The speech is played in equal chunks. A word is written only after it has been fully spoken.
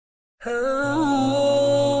بسم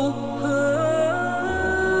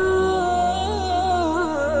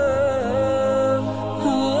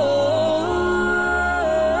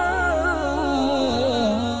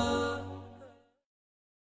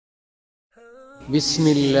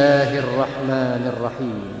الله الرحمن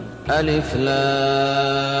الرحيم. ألف لام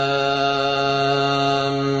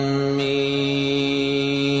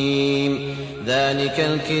ميم. ذلك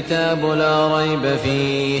الكتاب لا ريب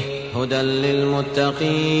فيه هدى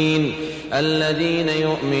للمتقين الذين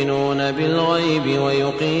يؤمنون بالغيب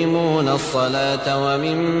ويقيمون الصلاة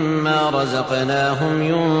ومما رزقناهم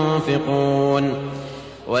ينفقون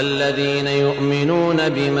والذين يؤمنون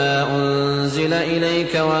بما أنزل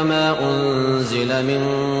إليك وما أنزل من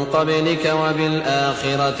قبلك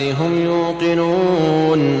وبالآخرة هم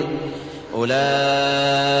يوقنون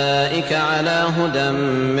أولئك على هدى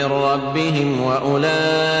من ربهم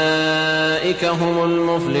وأولئك هم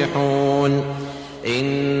المفلحون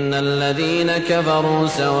إن الذين كفروا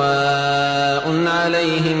سواء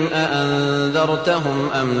عليهم أأنذرتهم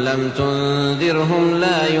أم لم تنذرهم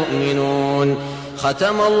لا يؤمنون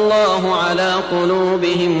ختم الله على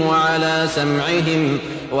قلوبهم وعلى سمعهم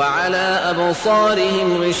وعلى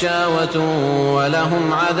أبصارهم غشاوة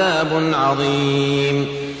ولهم عذاب عظيم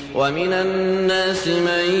ومن الناس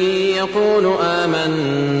من يقول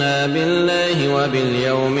آمنا بالله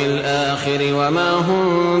وباليوم الآخر وما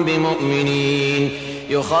هم بمؤمنين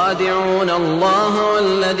يخادعون الله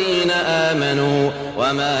والذين آمنوا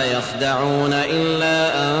وما يخدعون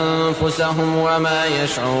إلا أنفسهم وما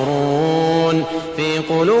يشعرون في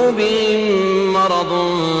قلوبهم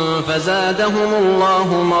مرض فزادهم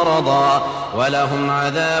الله مرضا ولهم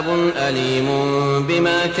عذاب أليم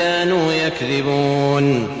بما كانوا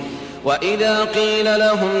يكذبون وإذا قيل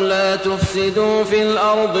لهم لا تفسدوا في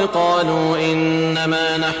الأرض قالوا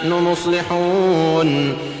إنما نحن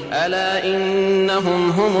مصلحون ألا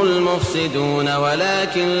إنهم هم المفسدون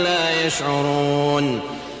ولكن لا يشعرون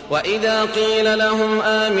وإذا قيل لهم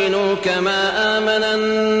آمنوا كما آمن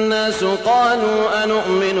الناس قالوا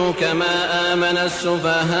أنؤمن كما آمن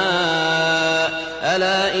السفهاء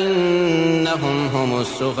ألا إنهم هم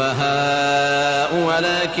السفهاء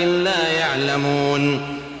ولكن لا يعلمون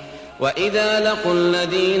وإذا لقوا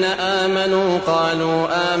الذين آمنوا قالوا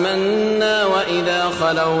آمنا وإذا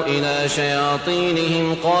خلوا إلى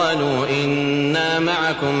شياطينهم قالوا إنا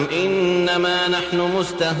معكم إنما نحن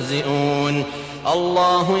مستهزئون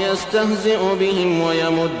الله يستهزئ بهم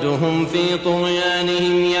ويمدهم في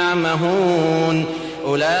طغيانهم يعمهون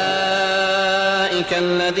أولئك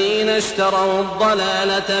الذين اشتروا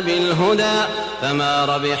الضلالة بالهدى فما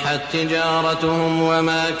ربحت تجارتهم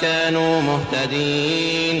وما كانوا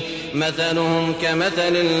مهتدين مثلهم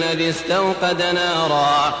كمثل الذي استوقد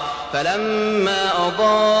نارا فلما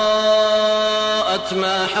أضاءت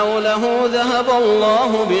ما حوله ذهب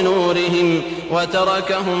الله بنورهم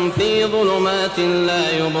وتركهم في ظلمات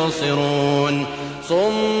لا يبصرون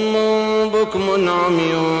صم بكم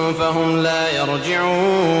عمي فهم لا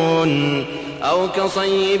يرجعون أو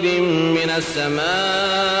كصيب من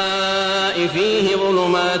السماء فيه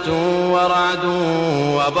ظلمات ورعد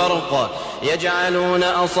وبرق يجعلون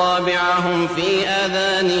أصابعهم في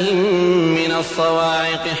آذانهم من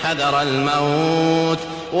الصواعق حذر الموت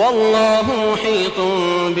والله محيط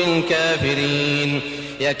بالكافرين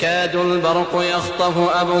يكاد البرق يخطف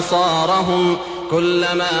أبصارهم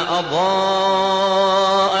كلما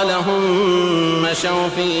أضاء لهم مشوا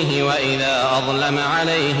فيه وإذا أظلم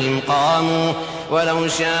عليهم قاموا ولو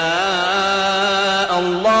شاء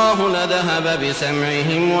الله لذهب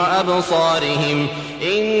بسمعهم وأبصارهم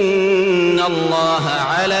إن الله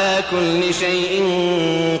على كل شيء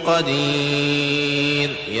قدير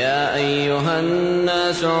يا أيها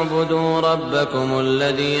الناس اعبدوا ربكم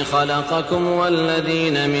الذي خلقكم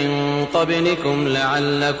والذين من قبلكم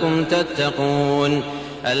لعلكم تتقون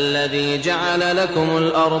الذي جعل لكم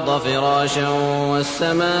الأرض فراشا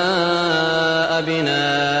والسماء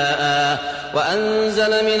بناء وأنزل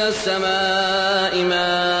من السماء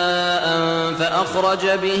ماء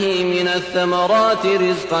فأخرج به من الثمرات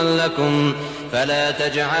رزقا لكم فلا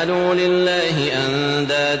تجعلوا لله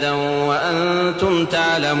أندادا وأنتم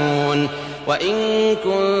تعلمون وإن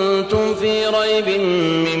كنتم في ريب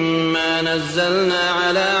مما نزلنا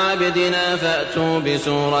على عبدنا فأتوا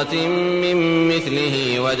بسورة من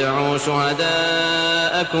مثله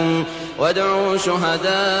وادعوا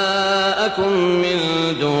شهداءكم من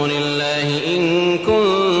دون الله إن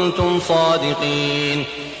كنتم صادقين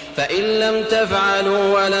فإن لم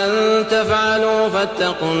تفعلوا ولن تفعلوا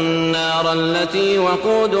فاتقوا النار التي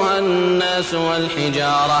وقودها الناس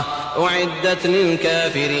والحجارة أعدت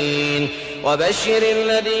للكافرين وبشر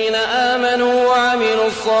الذين آمنوا وعملوا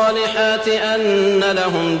الصالحات أن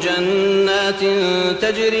لهم جنات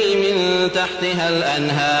تجري من تحتها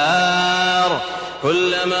الأنهار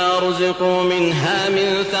كلما رزقوا منها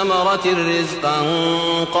من ثمرة رزقا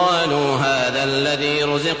قالوا هذا الذي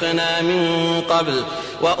رزقنا من قبل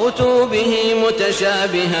وأتوا به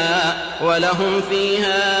متشابها ولهم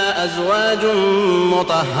فيها أزواج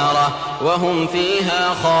مطهرة وهم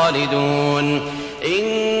فيها خالدون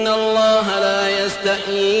إن الله لا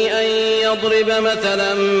يستحيي أن يضرب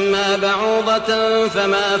مثلا ما بعوضة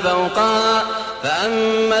فما فوقها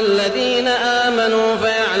فأما الذين آمنوا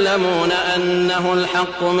فيعلمون أنه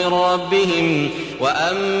الحق من ربهم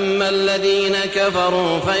وأما الذين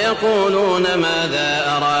كفروا فيقولون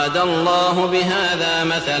ماذا أراد الله بهذا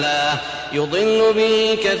مثلا يضل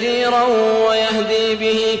به كثيرا ويهدي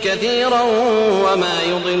به كثيرا وما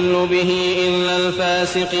يضل به إلا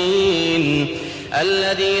الفاسقين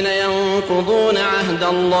الذين ينقضون عهد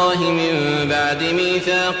الله من بعد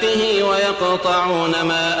ميثاقه ويقطعون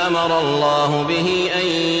ما أمر الله به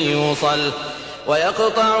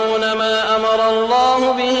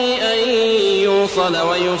أن يوصل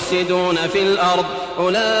ويفسدون في الأرض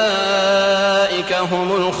أولئك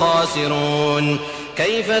هم الخاسرون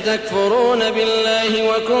كيف تكفرون بالله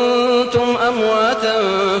وكنتم أمواتا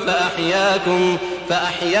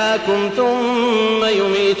فأحياكم ثم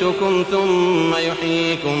يميتكم ثم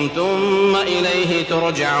يحييكم ثم إليه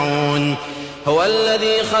ترجعون هو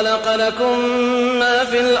الذي خلق لكم ما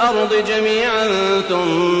في الأرض جميعا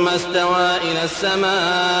ثم استوى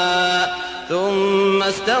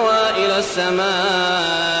إلى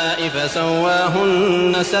السماء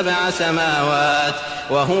فسواهن 7 سماوات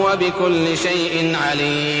وهو بكل شيء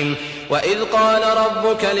عليم وإذ قال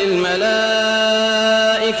ربك للملائكة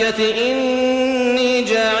إني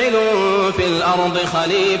جاعل في الأرض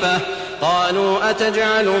خليفة قالوا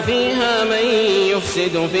أتجعل فيها من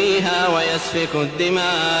يفسد فيها ويسفك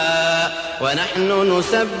الدماء ونحن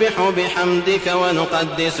نسبح بحمدك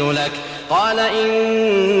ونقدس لك قال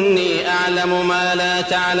إني أعلم ما لا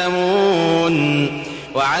تعلمون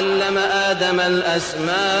وعلم آدم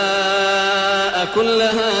الأسماء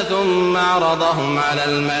كلها ثم عرضهم على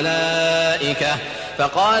الملائكة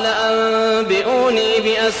فقال أنبئوني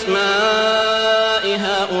بأسماء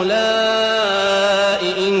هؤلاء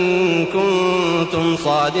إن كنتم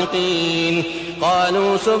صادقين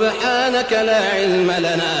قالوا سبحانك لا علم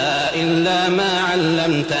لنا إلا ما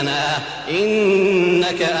علمتنا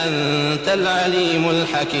إنك أنت العليم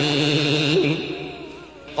الحكيم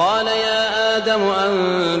قال يا آدم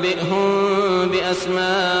أنبئهم بأسمائهم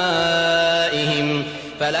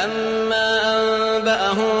فلما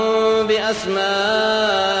أنبأهم بأسمائهم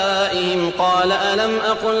قال ألم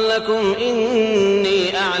أقل لكم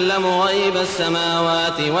إني أعلم غيب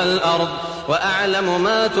السماوات والأرض وأعلم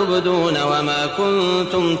ما تبدون وما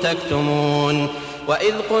كنتم تكتمون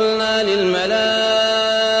وإذ قلنا للملائكة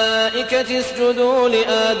اسجدوا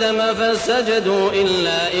لآدم فسجدوا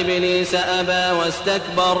إلا إبليس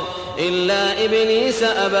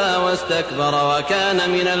أبى واستكبر وكان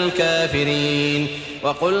من الكافرين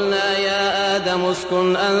وقلنا يا آدم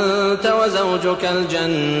اسكن أنت وزوجك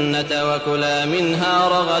الجنة وكلا منها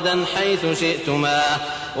رغدا حيث شئتما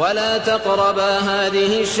ولا تقربا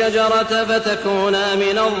هذه الشجرة فتكونا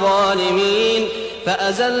من الظالمين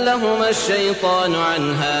فأزلهما الشيطان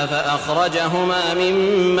عنها فأخرجهما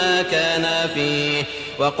مما كانا فيه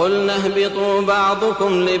وقلنا اهبطوا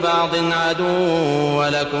بعضكم لبعض عدو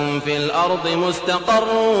ولكم في الأرض مستقر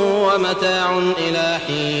ومتاع إلى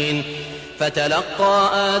حين فتلقى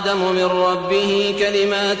آدم من ربه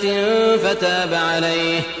كلمات فتاب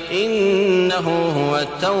عليه إنه هو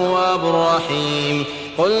التواب الرحيم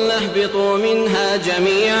قلنا اهبطوا منها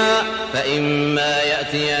جميعا فإما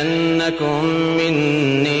يأتينكم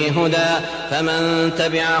مني هدى فمن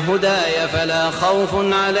تبع هداي فلا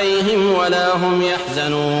خوف عليهم ولا هم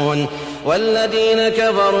يحزنون والذين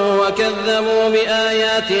كفروا وكذبوا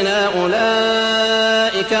بآياتنا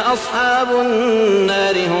أولئك أصحاب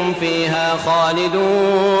النار هم فيها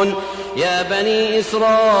خالدون يا بني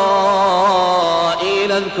إسرائيل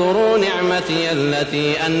اذكروا نعمتي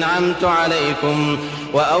التي أنعمت عليكم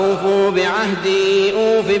وأوفوا بعهدي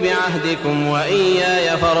أوف بعهدكم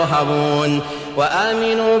وإياي فارهبون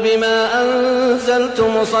وآمنوا بما أنزلت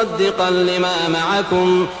مصدقا لما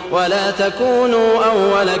معكم ولا تكونوا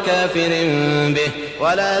أول كافر به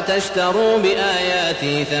ولا تشتروا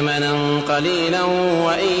بآياتي ثمنا قليلا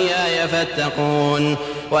وإياي فاتقون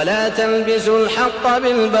ولا تلبسوا الحق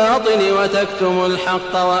بالباطل وتكتموا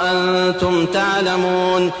الحق وأنتم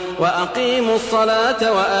تعلمون وأقيموا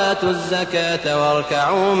الصلاة وآتوا الزكاة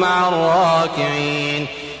واركعوا مع الراكعين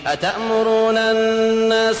أتأمرون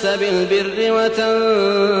الناس بالبر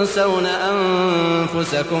وتنسون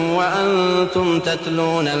أنفسكم وأنتم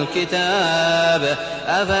تتلون الكتاب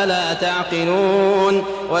أفلا تعقلون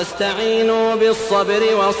واستعينوا بالصبر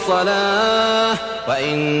والصلاة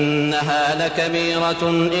وإنها لكبيرة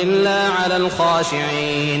إلا على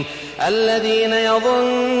الخاشعين الذين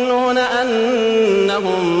يظنون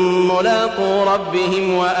أنهم ملاقو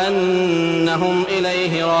ربهم وأنهم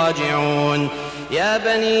إليه راجعون يا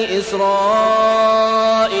بني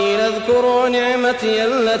إسرائيل اذكروا نعمتي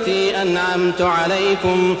التي أنعمت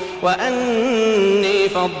عليكم وأني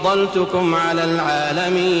فضلتكم على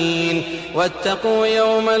العالمين واتقوا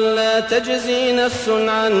يوما لا تجزي نفس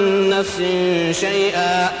عن نفس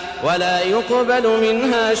شيئا ولا يقبل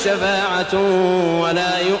منها شفاعة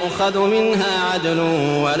ولا يؤخذ منها عدل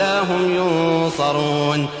ولا هم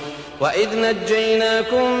ينصرون وإذ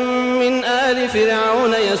نجيناكم من آل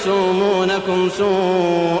فرعون يسومونكم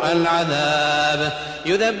سوء العذاب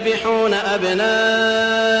يذبحون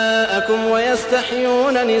أبناءكم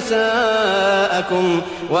ويستحيون نساءكم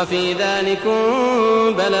وفي ذلكم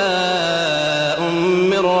بلاء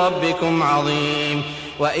من ربكم عظيم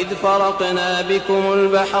وإذ فرقنا بكم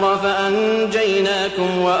البحر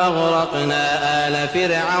فأنجيناكم وأغرقنا آل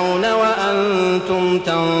فرعون وأنتم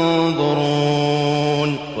تنظرون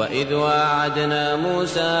وإذ واعدنا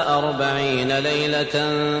موسى 40 ليلة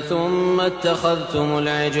ثم اتخذتم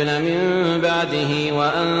العجل من بعده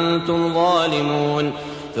وأنتم ظالمون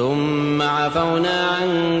ثم عفونا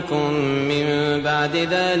عنكم من بعد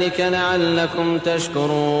ذلك لعلكم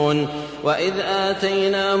تشكرون وإذ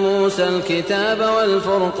آتينا موسى الكتاب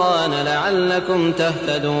والفرقان لعلكم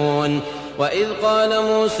تهتدون وإذ قال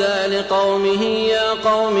موسى لقومه يا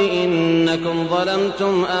قوم إنكم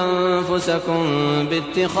ظلمتم أنفسكم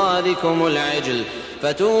باتخاذكم العجل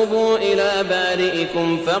فتوبوا إلى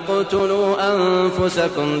بارئكم فاقتلوا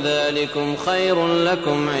أنفسكم ذلكم خير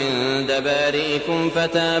لكم عند بارئكم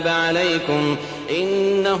فتاب عليكم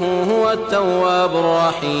إنه هو التواب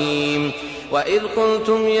الرحيم وإذ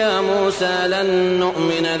قلتم يا موسى لن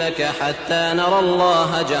نؤمن لك حتى نرى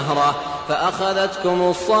الله جهرة فأخذتكم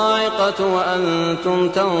الصاعقة وأنتم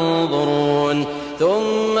تنظرون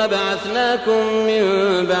ثم بعثناكم من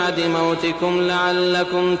بعد موتكم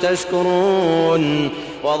لعلكم تشكرون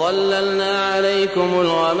وظللنا عليكم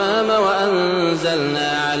الغمام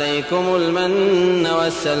وأنزلنا عليكم المن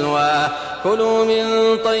والسلوى كلوا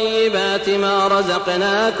من طيبات ما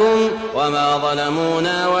رزقناكم وما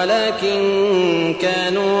ظلمونا ولكن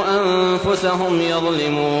كانوا أنفسهم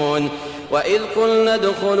يظلمون وإذ قلنا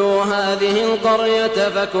ادخلوا هذه القرية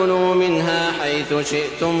فكلوا منها حيث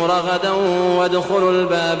شئتم رغدا وادخلوا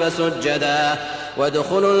الباب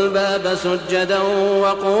سجدا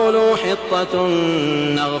وقولوا حطة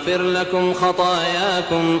نغفر لكم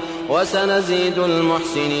خطاياكم وسنزيد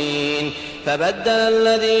المحسنين فبدل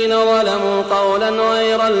الذين ظلموا قولا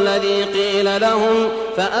غير الذي قيل لهم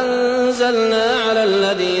فأنزلنا على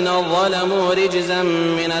الذين ظلموا رجزا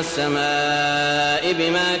من السماء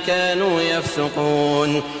بما كانوا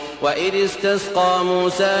يفسقون وإذ استسقى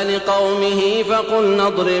موسى لقومه فقلنا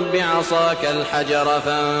اضرب بعصاك الحجر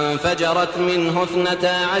فانفجرت منه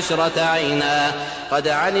 12 عينا قد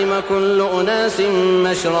علم كل أناس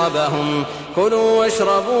مشربهم كلوا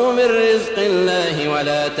واشربوا من رزق الله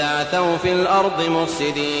ولا تعثوا في الأرض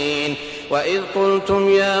مفسدين وإذ قلتم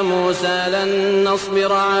يا موسى لن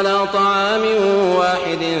نصبر على طعام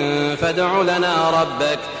واحد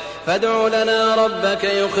فادع لنا ربك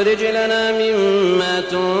يخرج لنا مما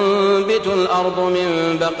تنبت الأرض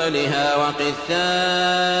من بقلها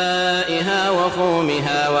وقثائها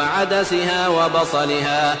وفومها وعدسها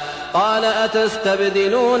وبصلها قال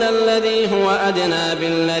أتستبدلون الذي هو أدنى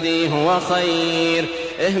بالذي هو خير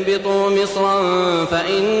اهبطوا مصرا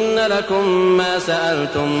فإن لكم ما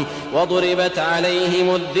سألتم وضربت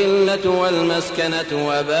عليهم الذلة والمسكنة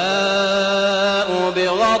وباءوا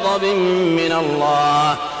بغضب من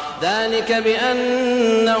الله ذلك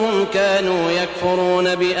بأنهم كانوا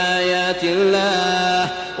يكفرون بآيات الله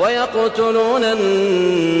ويقتلون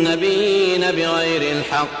النبيين بغير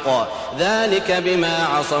الحق، ذلك بما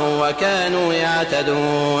عصوا وكانوا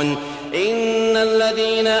يعتدون. إن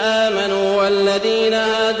الذين آمنوا والذين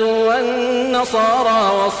هادوا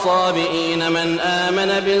والنصارى والصابئين من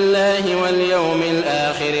آمن بالله واليوم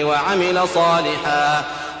الآخر وعمل صالحا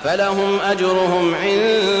فلهم أجرهم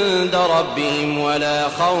عند ربهم ولا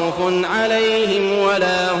خوف عليهم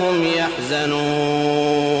ولا هم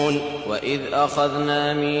يحزنون. وإذ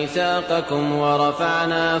أخذنا ميثاقكم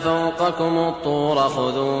ورفعنا فوقكم الطور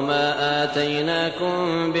خذوا ما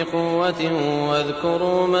آتيناكم بقوة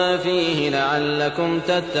واذكروا ما فيه لعلكم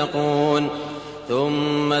تتقون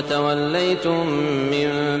ثم توليتم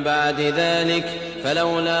من بعد ذلك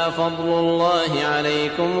فلولا فضل الله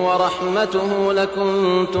عليكم ورحمته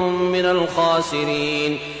لكنتم من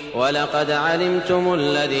الخاسرين. ولقد علمتم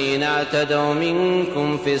الذين اعتدوا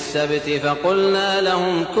منكم في السبت فقلنا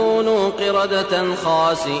لهم كونوا قردة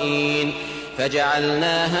خاسئين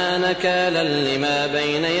فجعلناها نكالا لما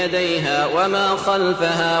بين يديها وما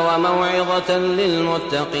خلفها وموعظة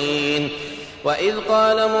للمتقين. وإذ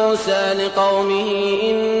قال موسى لقومه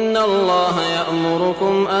إن الله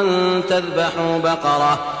يأمركم أن تذبحوا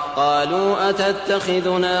بقرة قالوا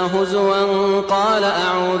أتتخذنا هزوا قال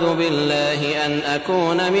أعوذ بالله أن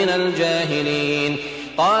أكون من الجاهلين.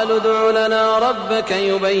 قالوا ادع لنا ربك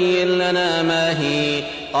يبين لنا ما هي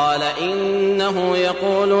قال إنه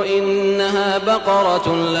يقول إنها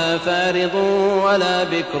بقرة لا فارض ولا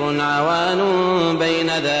بكر عوان بين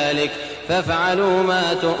ذلك فافعلوا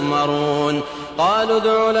ما تؤمرون. قالوا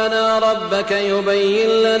ادع لنا ربك يبين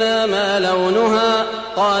لنا ما لونها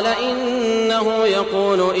قال إنه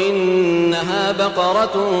يقول إنها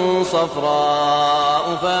بقرة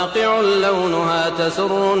صفراء فاقع لونها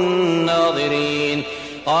تسر الناظرين.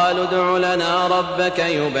 قالوا ادع لنا ربك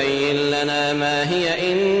يبين لنا ما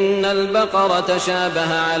هي إن البقرة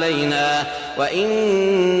شابه علينا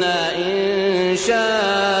وإنا إن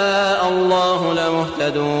شاء الله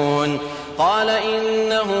لمهتدون. قال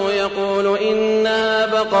إنه يقول إنها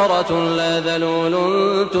بقرة لا ذلول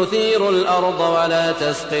تثير الأرض ولا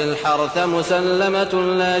تسقي الحرث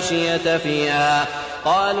مسلمة لا شية فيها.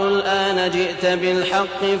 قالوا الآن جئت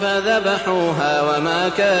بالحق فذبحوها وما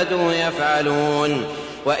كادوا يفعلون.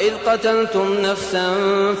 وإذ قتلتم نفسا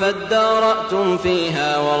فادارأتم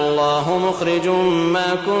فيها والله مخرج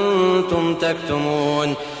ما كنتم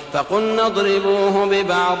تكتمون. فقلنا اضربوه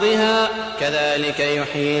ببعضها كذلك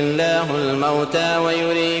يحيي الله الموتى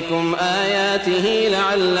ويريكم آياته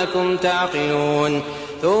لعلكم تعقلون.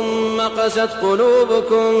 ثم قست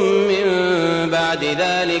قلوبكم من بعد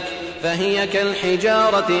ذلك فهي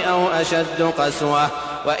كالحجارة أو أشد قسوة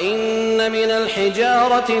وإن من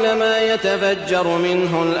الحجارة لما يتفجر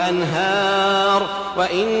منه الأنهار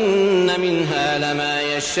وإن منها لما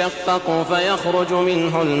يشقق فيخرج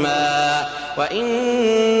منه الماء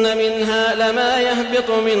وإن منها لما يهبط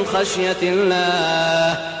من خشية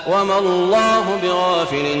الله وما الله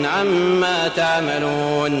بغافل عما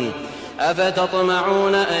تعملون.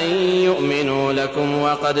 أفتطمعون أن يؤمنوا لكم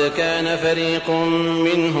وقد كان فريق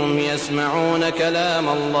منهم يسمعون كلام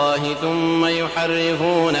الله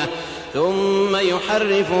ثم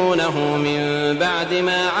يحرفونه من بعد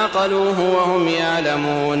ما عقلوه وهم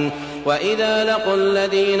يعلمون. وإذا لقوا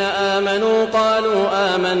الذين آمنوا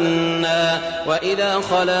قالوا آمنا وإذا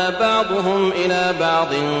خلا بعضهم إلى بعض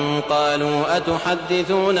قالوا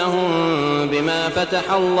أتحدثونهم بما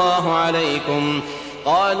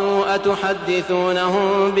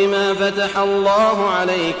فتح الله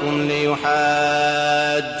عليكم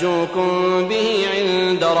ليحاجوكم به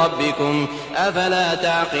عند ربكم أفلا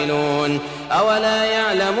تعقلون. أولا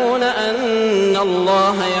يعلمون أن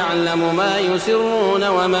الله يعلم ما يسرون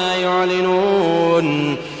وما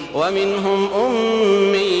يعلنون. ومنهم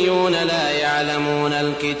أميون لا يعلمون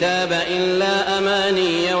الكتاب إلا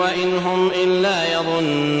أماني وإن هم إلا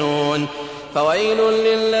يظنون. فويل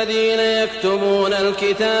للذين يكتبون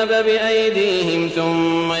الكتاب بأيديهم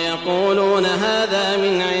ثم يقولون هذا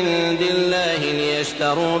من عند الله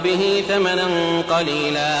ليشتروا به ثمنا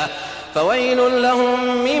قليلا فويل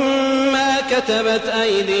لهم مما كتبت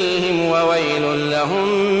أيديهم وويل لهم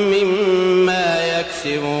مما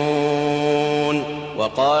يكسبون.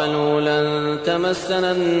 وقالوا لن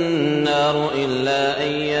تمسنا النار إلا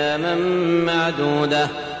أياما معدودة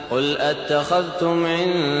قل أتخذتم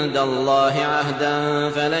عند الله عهدا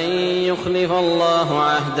فلن يخلف الله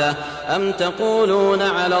عهده أم تقولون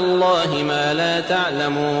على الله ما لا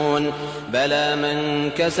تعلمون بلى من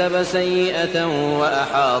كسب سيئة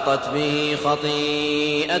وأحاطت به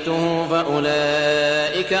خطيئته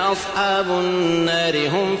فأولئك أصحاب النار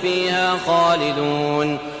هم فيها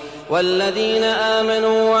خالدون والذين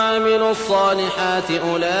آمنوا وعملوا الصالحات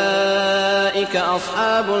أولئك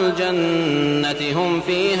أصحاب الجنة هم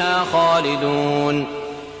فيها خالدون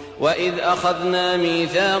وإذ أخذنا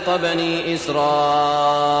ميثاق بني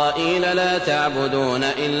إسرائيل لا تعبدون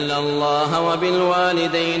إلا الله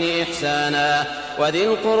وبالوالدين إحسانا وذي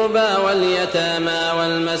القربى واليتامى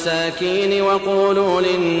والمساكين وقولوا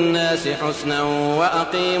للناس حسنا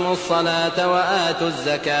وأقيموا الصلاة وآتوا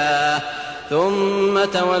الزكاة ثم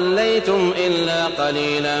توليتم إلا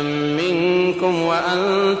قليلا منكم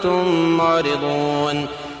وأنتم معرضون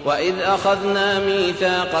وإذ أخذنا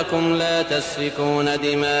ميثاقكم لا تسفكون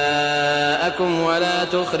دماءكم ولا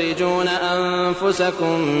تخرجون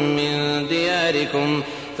أنفسكم من دياركم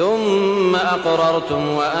ثم أقررتم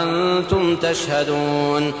وأنتم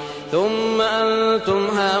تشهدون ثم أنتم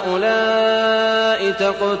هؤلاء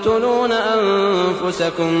تقتلون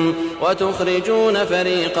أنفسكم وتخرجون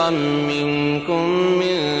فريقا منكم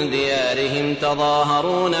من ديارهم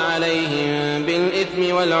تظاهرون عليهم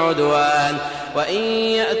بالإثم والعدوان وإن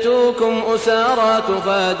يأتوكم أسارى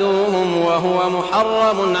تفادوهم وهو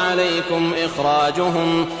محرم عليكم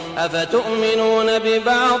إخراجهم أفتؤمنون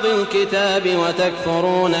ببعض الكتاب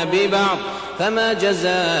وتكفرون ببعض فما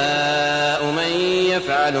جزاء من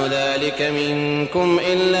يفعل ذلك منكم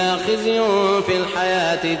إلا خزي في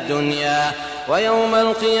الحياة الدنيا ويوم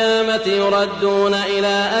القيامة يردون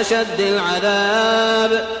إلى أشد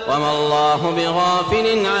العذاب وما الله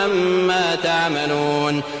بغافل عما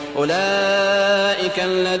تعملون أولئك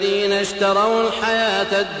الذين اشتروا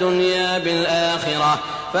الحياة الدنيا بالآخرة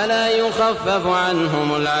فلا يخفف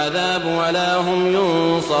عنهم العذاب ولا هم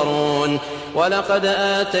ينصرون ولقد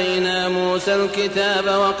آتينا موسى الكتاب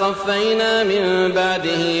وقفينا من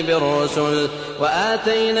بعده بالرسل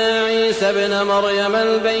وآتينا عيسى ابن مريم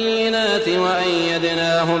البينات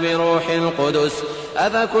وأيدناه بروح القدس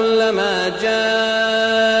أفكلما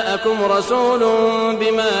جاءكم رسول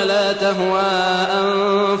بما لا تهوى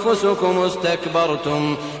أنفسكم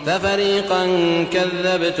استكبرتم ففريقا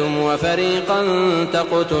كذبتم وفريقا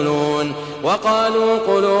تقتلون وقالوا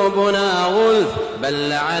قلوبنا غلف بل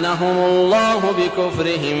لعنهم الله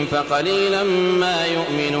بكفرهم فقليلا ما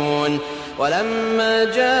يؤمنون ولما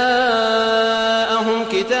جاءهم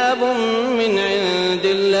كتاب من عند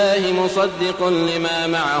الله مصدق لما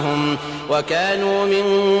معهم وكانوا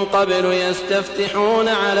من قبل يستفتحون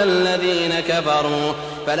على الذين كفروا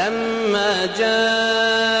فلما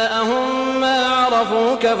جاءهم ما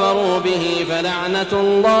عرفوا كفروا به فلعنة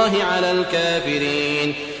الله على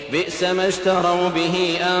الكافرين بئس ما اشتروا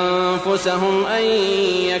به أنفسهم أن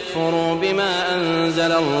يكفروا بما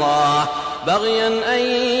أنزل الله بغيا أن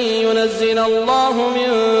ينزل الله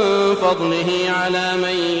من فضله على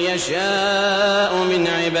من يشاء من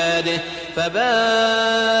عباده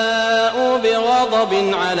فباءوا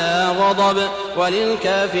بغضب على غضب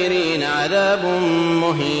وللكافرين عذاب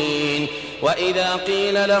مهين وإذا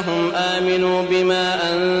قيل لهم آمنوا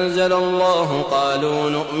بما أنزل الله قالوا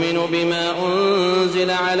نؤمن بما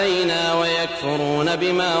أنزل علينا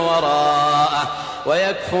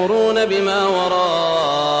ويكفرون بما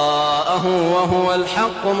وراءه وهو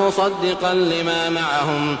الحق مصدقا لما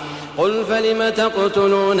معهم قل فلم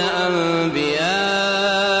تقتلون أنبياء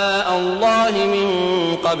الله من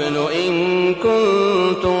قبل إن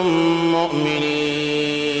كنتم مؤمنين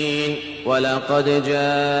ولقد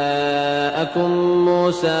جاءكم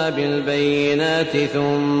موسى بالبينات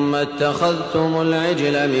ثم اتخذتم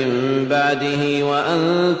العجل من بعده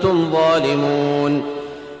وأنتم ظالمون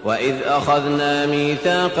وإذ أخذنا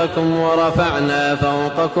ميثاقكم ورفعنا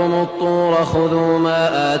فوقكم الطور خذوا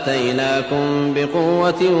ما آتيناكم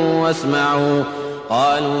بقوة واسمعوا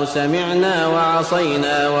قالوا سمعنا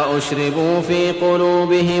وعصينا وأشربوا في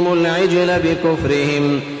قلوبهم العجل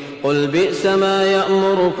بكفرهم قل بئس ما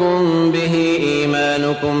يأمركم به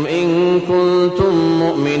إيمانكم إن كنتم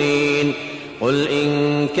مؤمنين قل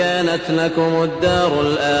إن كانت لكم الدار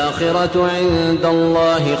الآخرة عند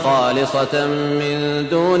الله خالصة من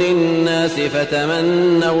دون الناس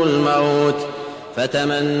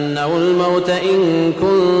فتمنوا الموت إن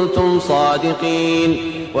كنتم صادقين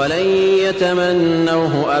ولن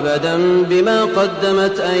يتمنوه أبدا بما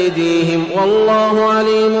قدمت أيديهم والله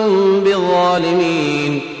عليم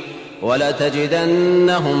بالظالمين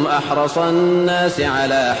ولتجدنهم أحرص الناس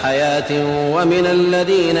على حياة ومن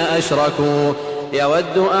الذين أشركوا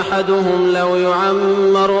يود أحدهم لو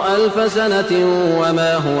يعمر 1000 سنة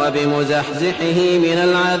وما هو بمزحزحه من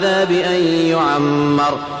العذاب أن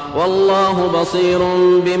يعمر والله بصير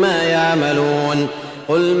بما يعملون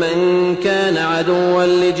قل من كان عدوا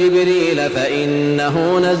لجبريل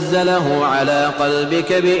فإنه نزله على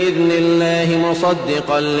قلبك بإذن الله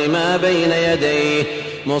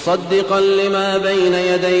مصدقا لما بين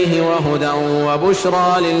يديه وهدى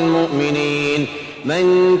وبشرى للمؤمنين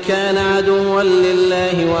من كان عدوا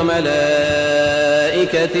لله وملائكته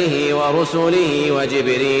ورسله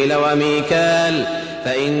وجبريل وميكال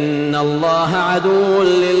فإن الله عدو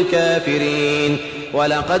للكافرين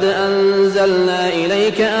ولقد أنزلنا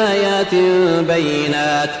إليك آيات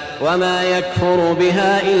بينات وما يكفر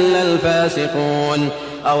بها إلا الفاسقون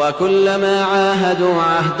أوكلما عاهدوا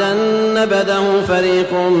عهدا نبذه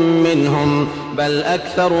فريق منهم بل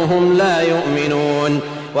أكثرهم لا يؤمنون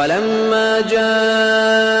ولما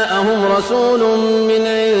جاءهم رسول من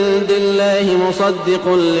عند الله مصدق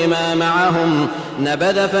لما معهم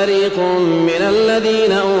نبذ فريق من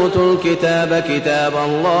الذين أوتوا الكتاب كتاب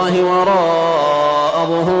الله وراء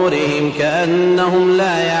ظهورهم كأنهم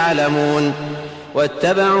لا يعلمون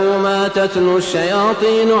واتبعوا ما تتلو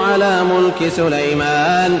الشياطين على ملك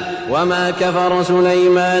سليمان وما كفر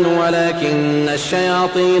سليمان ولكن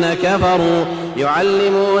الشياطين كفروا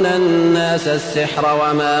يعلمون الناس السحر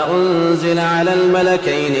وما أنزل على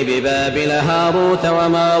الملكين ببابل هاروت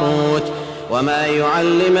وماروت وما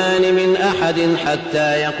يعلمان من أحد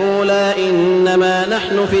حتى يقولا إنما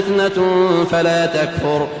نحن فتنة فلا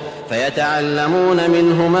تكفر فيتعلمون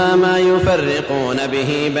منهما ما يفرقون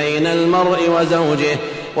به بين المرء وزوجه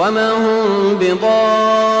وما هم بضارين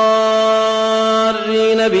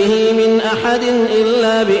به من أحد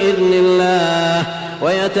إلا بإذن الله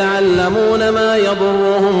ويتعلمون ما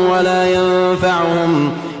يضرهم ولا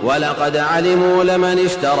ينفعهم ولقد علموا لمن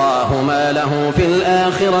اشتراه ما له في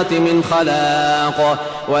الآخرة من خلاق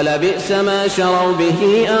ولبئس ما شروا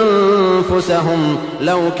به أنفسهم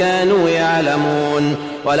لو كانوا يعلمون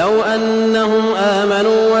ولو أنهم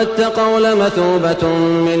آمنوا واتقوا لمثوبة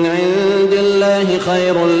من عند الله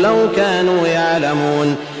خير لو كانوا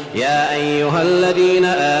يعلمون يا أيها الذين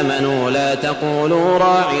آمنوا لا تقولوا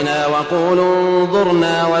راعنا وقولوا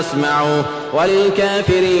انظرنا واسمعوا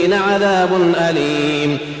وللكافرين عذاب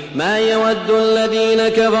أليم ما يود الذين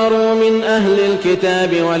كفروا من أهل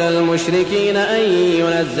الكتاب ولا المشركين أن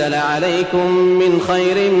ينزل عليكم من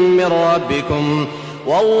خير من ربكم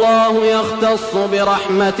والله يختص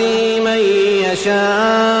برحمته من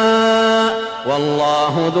يشاء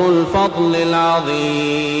والله ذو الفضل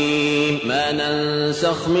العظيم ما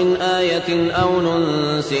ننسخ من آية أو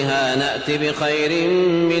ننسها نأت بخير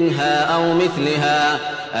منها أو مثلها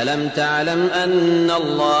ألم تعلم أن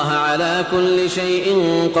الله على كل شيء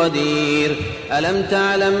قدير ألم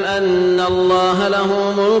تعلم أن الله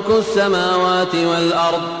له ملك السماوات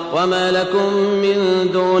والأرض وما لكم من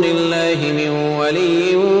دون الله من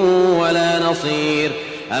ولي ولا نصير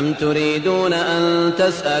أم تريدون أن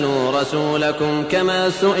تسألوا رسولكم كما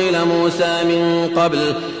سئل موسى من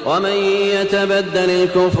قبل ومن يتبدل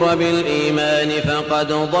الكفر بالإيمان فقد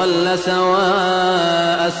ضل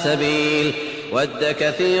سواء السبيل ود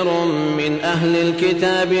كثير من أهل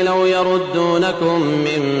الكتاب لو يردونكم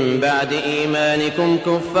من بعد إيمانكم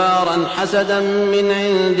كفارا حسدا من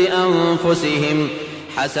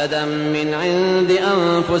عند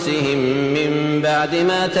أنفسهم من بعد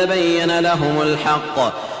ما تبين لهم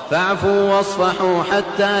الحق فاعفوا واصفحوا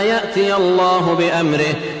حتى يأتي الله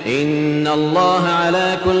بأمره إن الله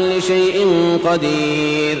على كل شيء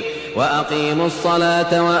قدير وأقيموا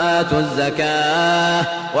الصلاة وآتوا الزكاة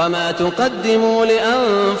وما تقدموا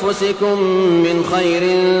لأنفسكم من خير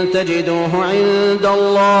تجدوه عند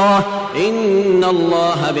الله إن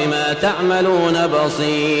الله بما تعملون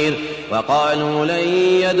بصير وقالوا لن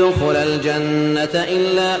يدخل الجنة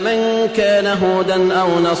إلا من كان هودا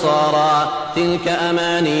أو نصارى تلك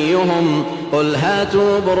أمانيهم قل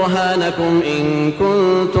هاتوا برهانكم إن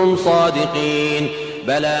كنتم صادقين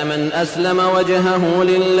بلى من أسلم وجهه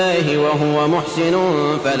لله وهو محسن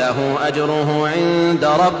فله أجره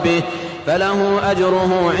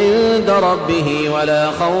عند ربه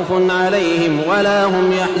ولا خوف عليهم ولا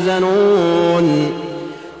هم يحزنون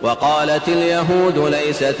وقالت اليهود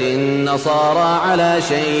ليست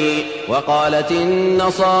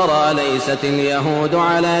النصارى ليست اليهود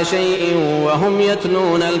على شيء وهم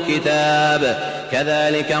يتلون الكتاب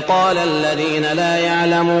كذلك قال الذين لا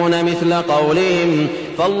يعلمون مثل قولهم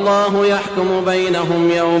فالله يحكم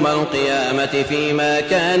بينهم يوم القيامة فيما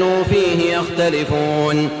كانوا فيه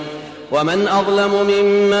يختلفون ومن أظلم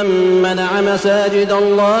ممن منع مساجد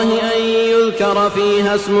الله أن يذكر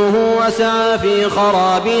فيها اسمه وسعى في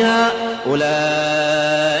خرابها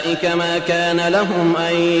أولئك ما كان لهم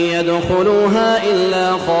أن يدخلوها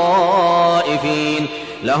إلا خائفين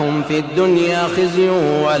لهم في الدنيا خزي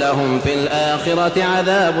ولهم في الآخرة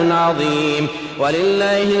عذاب عظيم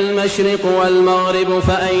ولله المشرق والمغرب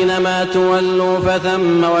فأينما تولوا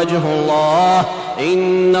فثم وجه الله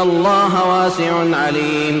إن الله واسع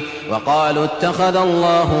عليم وقالوا اتخذ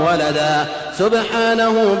الله ولدا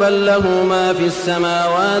سبحانه بل له ما في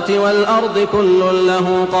السماوات والأرض كل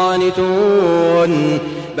له قانتون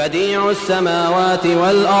بديع السماوات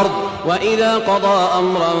والأرض وإذا قضى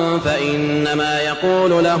أمرا فإنما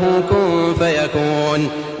يقول له كن فيكون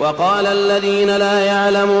وقال الذين لا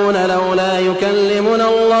يعلمون لولا يكلمنا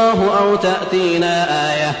الله أو تأتينا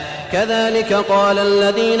آية كذلك قال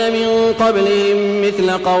الذين من قبلهم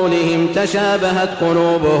مثل قولهم تشابهت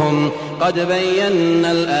قلوبهم قد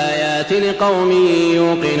بينا الآيات لقوم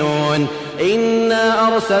يوقنون إنا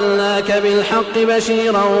أرسلناك بالحق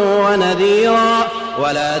بشيرا ونذيرا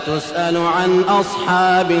ولا تسأل عن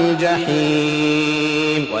أصحاب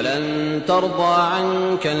الجحيم ولن ترضى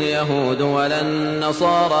عنك اليهود ولا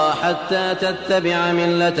النصارى حتى تتبع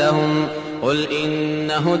ملتهم قل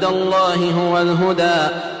إن هدى الله هو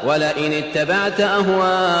الهدى ولئن اتبعت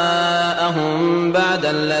أهواءهم بعد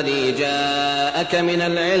الذي جاءك من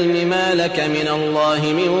العلم ما لك من الله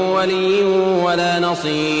من ولي ولا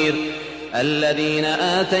نصير الذين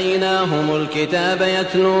آتيناهم الكتاب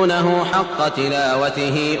يتلونه حق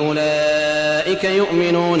تلاوته أولئك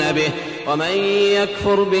يؤمنون به ومن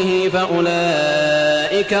يكفر به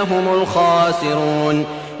فأولئك هم الخاسرون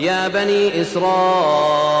يا بني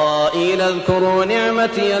إسرائيل اذكروا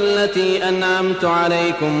نعمتي التي أنعمت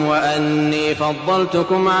عليكم وأني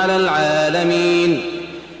فضلتكم على العالمين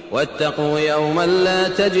واتقوا يوما لا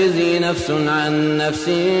تجزي نفس عن نفس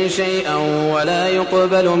شيئا ولا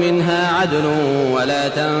يقبل منها عدل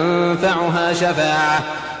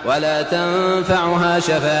ولا تنفعها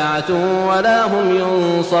شفاعة ولا هم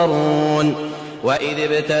ينصرون وإذ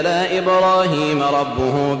ابتلى إبراهيم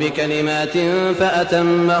ربه بكلمات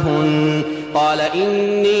فأتمهن قال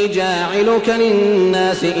إني جاعلك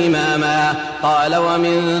للناس إماما قال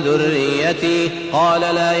ومن ذريتي قال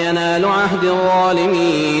لا ينال عهد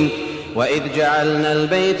الظالمين وإذ جعلنا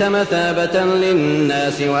البيت مثابة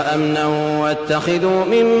للناس وأمنا واتخذوا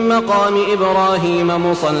من مقام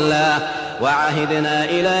إبراهيم مصلى وعهدنا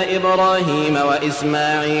إلى إبراهيم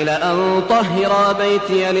وإسماعيل أن طهرا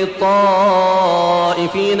بيتي للطائفين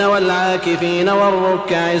والعاكفين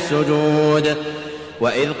والركع السجود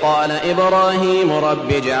وإذ قال إبراهيم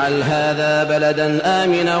رب اجعل هذا بلدا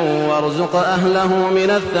آمنا وارزق أهله من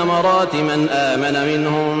الثمرات من آمن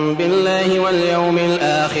منهم بالله واليوم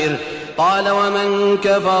الآخر قال ومن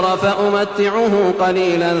كفر فأمتعه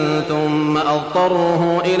قليلا ثم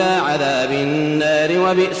أضطره إلى عذاب النار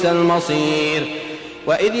وبئس المصير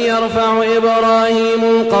وإذ يرفع إبراهيم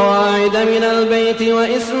القواعد من البيت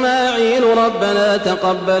وإسماعيل ربنا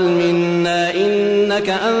تقبل منا إنك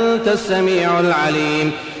أنت السميع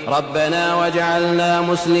العليم ربنا واجعلنا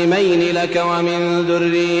مسلمين لك ومن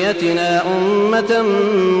ذريتنا أمة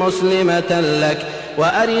مسلمة لك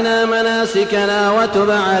وأرنا مناسكنا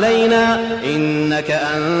وتب علينا إنك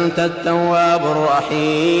أنت التواب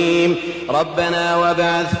الرحيم ربنا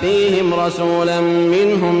وابعث فيهم رسولا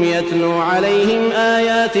منهم يتلو عليهم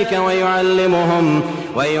آياتك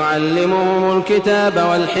ويعلمهم الكتاب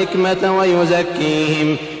والحكمة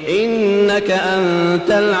ويزكيهم إنك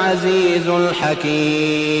أنت العزيز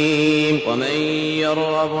الحكيم ومن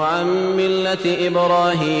يرغب عن ملة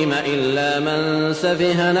إبراهيم إلا من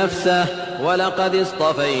سفه نفسه ولقد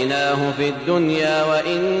اصطفيناه في الدنيا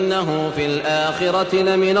وإنه في الآخرة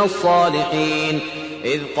لمن الصالحين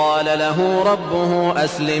إذ قال له ربه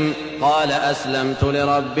أسلم قال أسلمت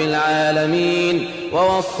لرب العالمين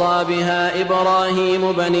ووصى بها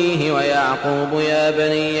إبراهيم بنيه ويعقوب يا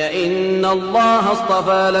بني إن الله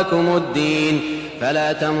اصطفى لكم الدين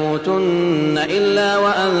فلا تموتن إلا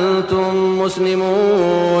وأنتم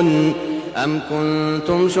مسلمون أم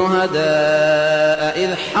كنتم شهداء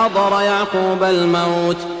إذ حضر يعقوب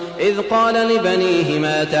الموت إذ قال لبنيه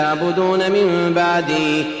ما تعبدون من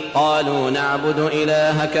بعدي قالوا نعبد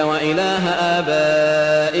إلهك وإله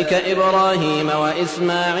آبائك إبراهيم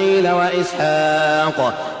وإسماعيل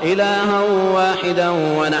وإسحاق إلها واحدا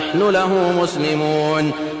ونحن له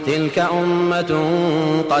مسلمون تلك أمة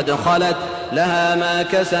قد خلت لها ما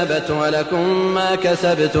كسبت ولكم ما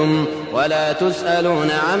كسبتم ولا تسألون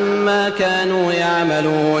عما كانوا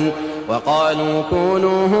يعملون وقالوا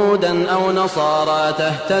كونوا هودا أو نصارى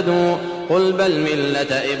تهتدوا قل بل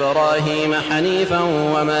ملة إبراهيم حنيفا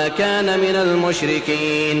وما كان من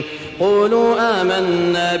المشركين قولوا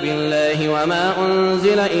آمنا بالله وما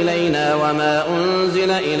أنزل إلينا وما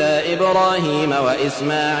أنزل إلى إبراهيم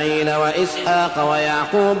وإسماعيل وإسحاق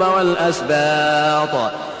ويعقوب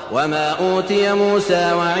والأسباط وما أوتي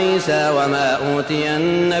موسى وعيسى وما أوتي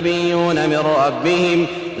النبيون من ربهم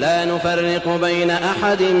لا نفرق بين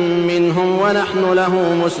أحد منهم ونحن له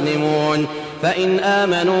مسلمون فإن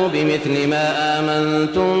آمنوا بمثل ما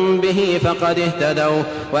آمنتم به فقد اهتدوا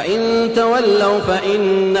وإن تولوا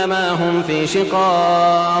فإنما هم في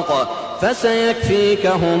شقاق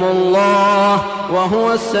فسيكفيكهم الله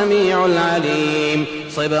وهو السميع العليم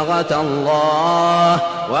صبغة الله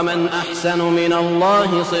ومن أحسن من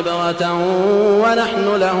الله صبغة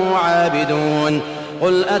ونحن له عابدون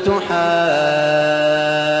قل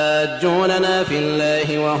أتحاجوننا في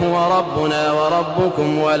الله وهو ربنا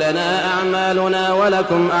وربكم ولنا أعمالنا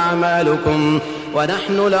ولكم أعمالكم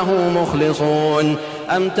ونحن له مخلصون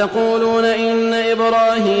أم تقولون إن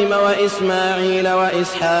إبراهيم وإسماعيل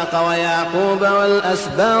وإسحاق ويعقوب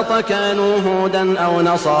والأسباط كانوا هودا أو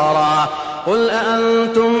نصارى قل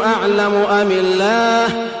أأنتم أعلم أم الله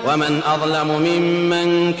ومن أظلم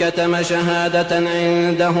ممن كتم شهادة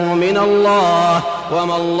عنده من الله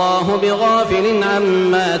وما الله بغافل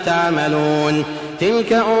عما تعملون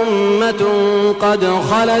تلك أمة قد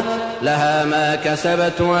خلت لها ما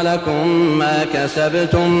كسبت ولكم ما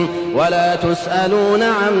كسبتم ولا تسألون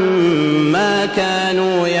عما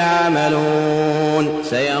كانوا يعملون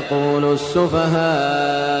سيقول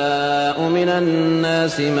السفهاء من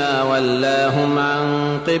الناس ما ولاهم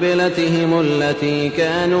عن قبلتهم التي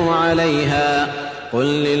كانوا عليها قل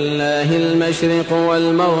لله المشرق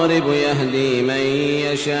والمغرب يهدي من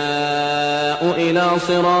يشاء إلى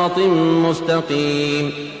صراط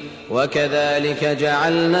مستقيم وكذلك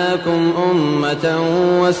جعلناكم أمة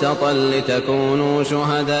وسطا لتكونوا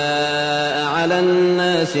شهداء على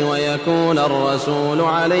الناس ويكون الرسول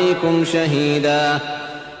عليكم شهيدا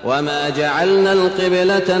وما جعلنا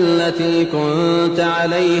القبلة التي كنت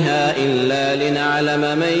عليها إلا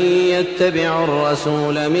لنعلم من يتبع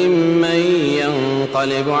الرسول ممن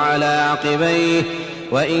ينقلب على عقبيه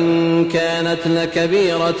وإن كانت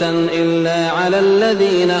لكبيرة إلا على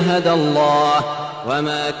الذين هدى الله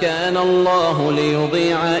وما كان الله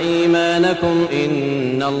ليضيع إيمانكم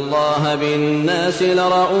إن الله بالناس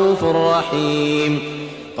لرؤوف رحيم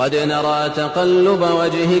قد نرى تقلب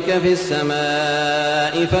وجهك في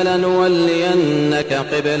السماء فلنولينك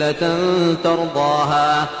قبلة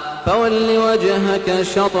ترضاها فول وجهك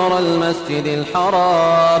شطر المسجد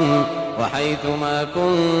الحرام وحيثما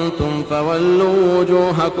كنتم فولوا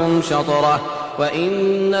وجوهكم شطره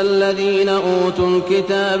وإن الذين أوتوا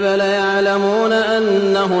الكتاب ليعلمون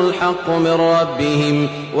أنه الحق من ربهم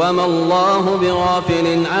وما الله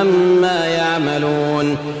بغافل عما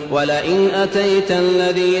يعملون ولئن أتيت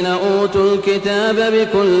الذين أوتوا الكتاب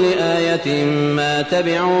بكل آية ما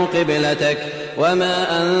تبعوا قبلتك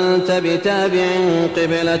وما أنت بتابع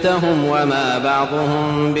قبلتهم وما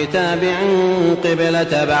بعضهم بتابع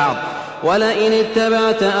قبلة بعض ولئن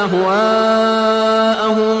اتبعت أهواءهم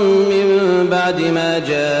من بعد ما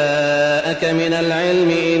جاءك من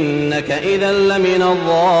العلم إنك إذا لمن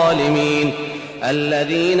الظالمين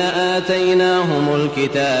الذين آتيناهم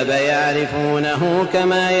الكتاب يعرفونه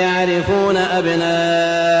كما يعرفون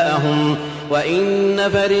أبناءهم وإن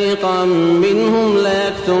فريقا منهم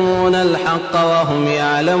ليكتمون الحق وهم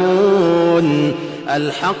يعلمون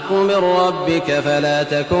الحق من ربك فلا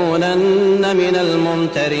تكونن من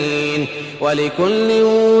الممترين ولكل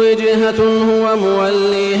وجهة هو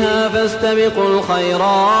موليها فاستبقوا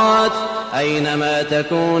الخيرات أينما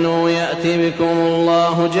تكونوا يأت بكم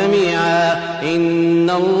الله جميعا إن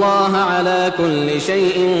الله على كل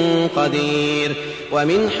شيء قدير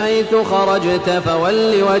ومن حيث خرجت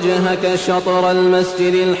فول وجهك شطر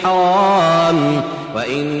المسجد الحرام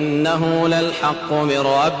وإنه للحق من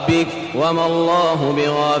ربك وما الله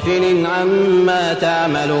بغافل عما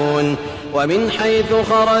تعملون ومن حيث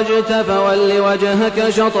خرجت فول وجهك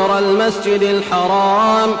شطر المسجد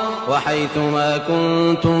الحرام وحيثما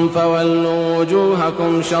كنتم فولوا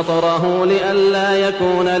وجوهكم شطره لئلا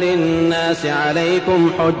يكون للناس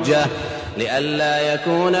عليكم حجة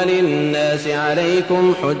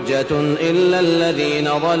إلا الذين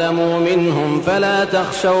ظلموا منهم فلا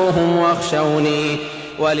تخشوهم واخشوني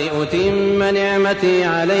ولأتم نعمتي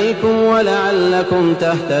عليكم ولعلكم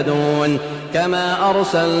تهتدون كما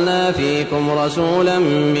أرسلنا فيكم رسولا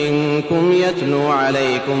منكم يتلو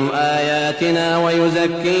عليكم آياتنا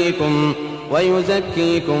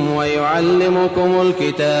ويزكيكم ويعلمكم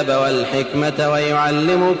الكتاب والحكمة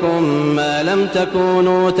ويعلمكم ما لم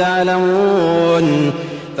تكونوا تعلمون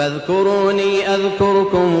فاذكروني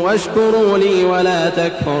أذكركم واشكروا لي ولا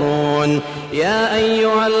تكفرون. يا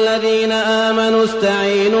أيها الذين آمنوا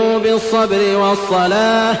استعينوا بالصبر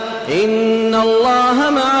والصلاة إن الله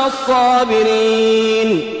مع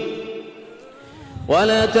الصابرين.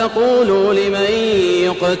 ولا تقولوا لمن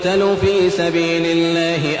يقتل في سبيل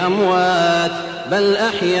الله أموات بل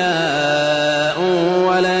أحياء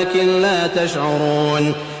ولكن لا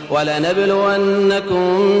تشعرون.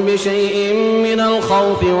 ولنبلونكم بشيء من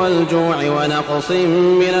الخوف والجوع ونقص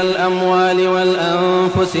من الأموال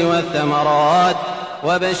والأنفس والثمرات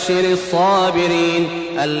وبشر الصابرين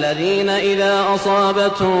الذين إذا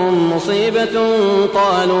أصابتهم مصيبة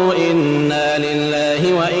قالوا إنا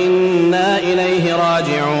لله وإنا إليه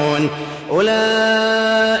راجعون.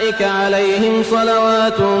 أولئك عليهم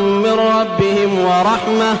صلوات من ربهم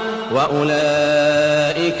ورحمة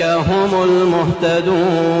وأولئك هم المهتدون.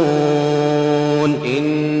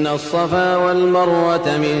 إن الصفا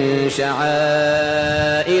والمروة من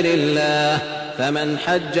شعائر الله فمن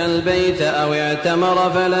حج البيت أو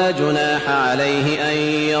اعتمر فلا جناح عليه أن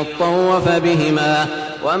يطوف بهما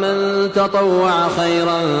ومن تطوع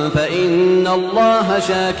خيرا فإن الله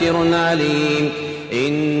شاكر عليم.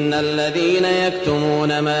 إن الذين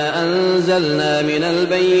يكتمون ما أنزلنا من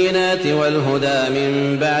البينات والهدى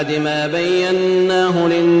من بعد ما بيناه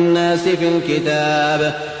للناس في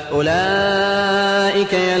الكتاب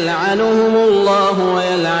أولئك يلعنهم الله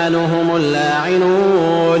ويلعنهم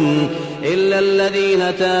اللاعنون إلا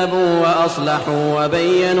الذين تابوا وأصلحوا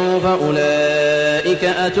وبينوا فأولئك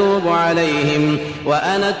أتوب عليهم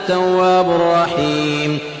وأنا التواب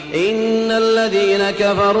الرحيم. إن الذين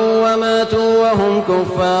كفروا وماتوا وهم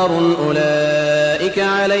كفار أولئك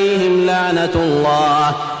عليهم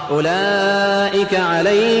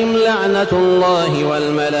لعنة الله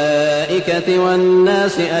والملائكة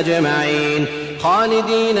والناس أجمعين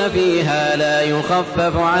خالدين فيها لا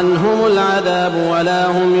يخفف عنهم العذاب ولا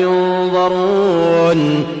هم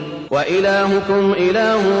ينظرون. وإلهكم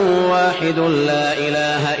إله واحد لا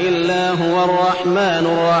إله إلا هو الرحمن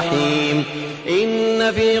الرحيم.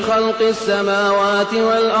 إن في خلق السماوات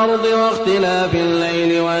والأرض واختلاف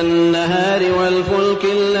الليل والنهار والفلك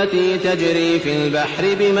التي تجري في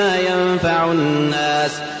البحر بما ينفع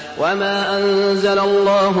الناس وما أنزل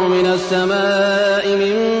الله من السماء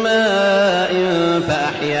من ماء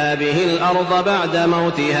فأحيا به الأرض بعد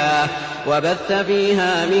موتها وبث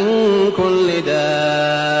فيها من كل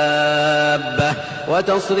دابة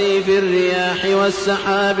وتصريف الرياح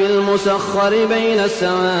والسحاب المسخر بين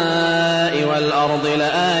السماء والأرض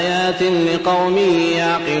لآيات لقوم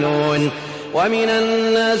يعقلون. ومن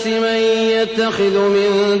الناس من يتخذ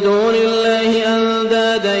من دون الله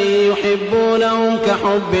أندادا يحبونهم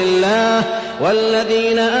كحب الله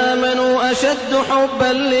والذين آمنوا أشد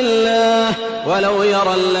حبا لله ولو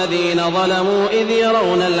يرى الذين ظلموا إذ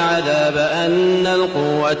يرون العذاب أن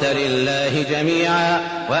القوة لله جميعا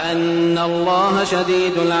وأن الله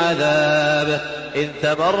شديد العذاب. إذ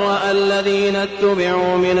تبرأ الذين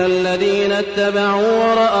اتبعوا من الذين اتبعوا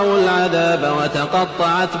ورأوا العذاب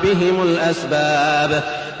وتقطعت بهم الأسباب.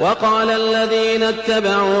 وقال الذين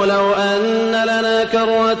اتبعوا لو أن لنا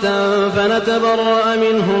كرة فنتبرأ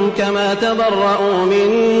منهم كما تبرأوا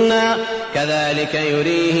منا كذلك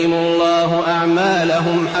يريهم الله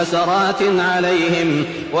أعمالهم حسرات عليهم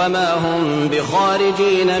وما هم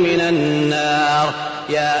بخارجين من النار.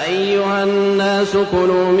 يا أيها الناس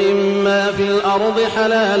كلوا مما في الأرض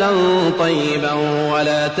حلالا طيبا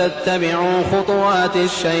ولا تتبعوا خطوات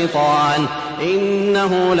الشيطان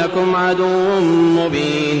إنه لكم عدو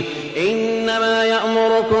مبين. إنما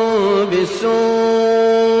يأمركم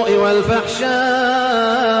بالسوء والفحشاء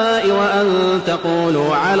وأن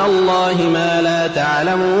تقولوا على الله ما لا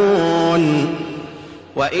تعلمون.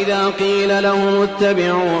 وإذا قيل لهم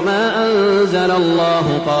اتبعوا ما أنزل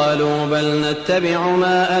الله قالوا بل نتبع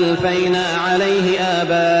ما ألفينا عليه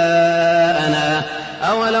آباءنا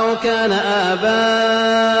أولو كان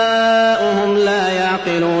آباؤهم لا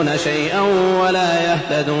يعقلون شيئا ولا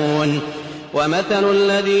يهتدون. ومثل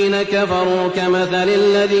الذين كفروا كمثل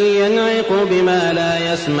الذي ينعق بما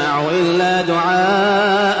لا يسمع إلا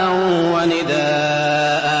دعاء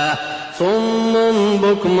ونداء صم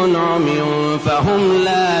بكم عمي فهم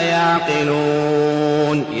لا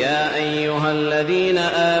يعقلون. يا أيها الذين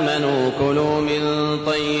آمنوا كلوا من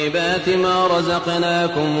طيبات ما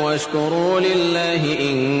رزقناكم واشكروا لله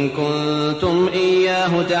إن كنتم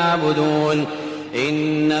إياه تعبدون.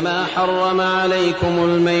 إنما حرم عليكم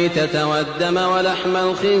الميتة والدم ولحم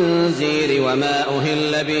الخنزير وما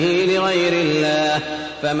أهل به لغير الله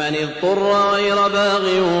فمن اضطر غير باغ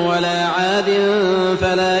ولا عاد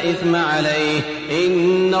فلا إثم عليه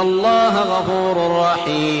إن الله غفور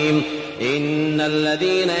رحيم. إن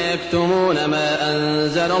الذين يكتمون ما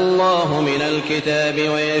أنزل الله من الكتاب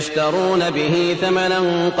ويشترون به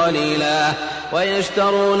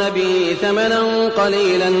ثمنا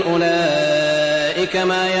قليلا أولئك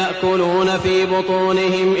ما يأكلون في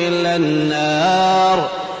بطونهم إلا النار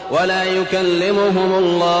ولا يكلمهم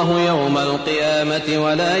الله يوم القيامة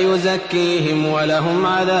ولا يزكيهم ولهم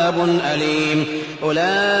عذاب أليم.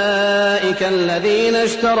 أولئك الذين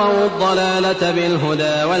اشتروا الضلالة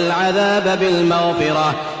بالهدى والعذاب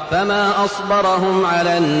بالمغفرة فما أصبرهم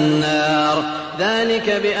على النار.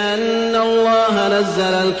 ذلك بأن الله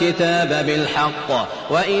نزل الكتاب بالحق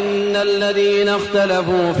وإن الذين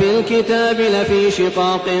اختلفوا في الكتاب لفي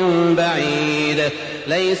شقاق بعيد.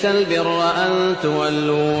 ليس البر أن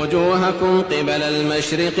تولوا وجوهكم قبل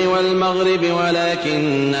المشرق والمغرب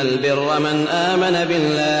ولكن البر من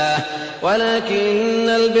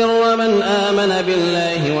آمن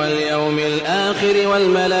بالله واليوم الآخر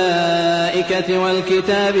والملائكة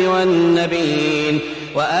والكتاب والنبيين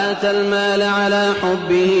وآتى المال على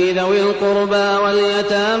حبه ذوي القربى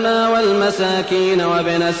واليتامى والمساكين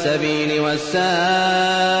وابن السبيل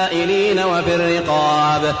والسائلين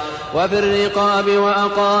وفي الرقاب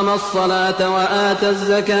وأقام الصلاة وآتى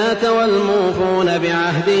الزكاة والموفون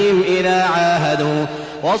بعهدهم إذا عاهدوا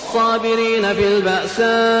والصابرين في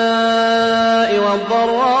البأساء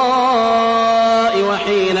والضراء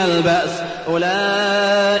وحين البأس.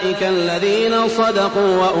 أولئك الذين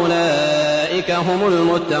صدقوا وأولئك هم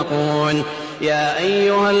المتقون. يا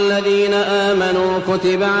أيها الذين آمنوا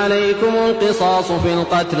كتب عليكم القصاص في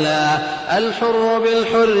القتلى الحر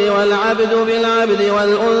بالحر والعبد بالعبد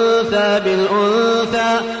والأنثى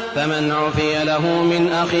بالأنثى فمن عفي له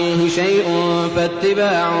من أخيه شيء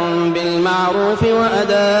فاتباع بالمعروف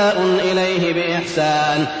وأداء إليه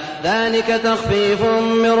بإحسان ذلك تخفيف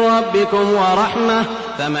من ربكم ورحمة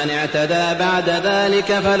فمن اعتدى بعد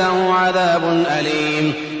ذلك فله عذاب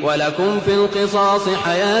أليم. ولكم في القصاص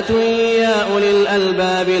حياة يا أولي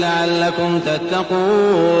الألباب لعلكم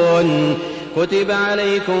تتقون. كتب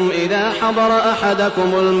عليكم إذا حضر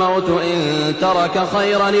أحدكم الموت إن ترك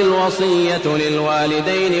خيرا الوصية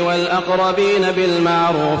للوالدين والأقربين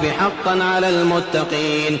بالمعروف حقا على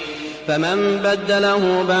المتقين. فمن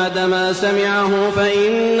بدله بعدما سمعه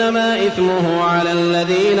فإنما إثمه على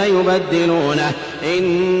الذين يبدلونه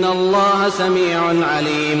إن الله سميع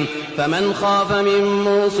عليم. فمن خاف من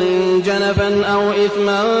موص جنفا أو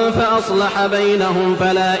إثما فأصلح بينهم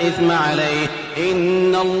فلا إثم عليه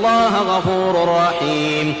إن الله غفور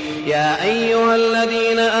رحيم. يا أيها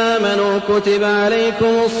الذين آمنوا كتب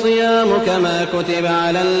عليكم الصيام كما كتب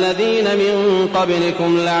على الذين من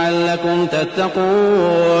قبلكم لعلكم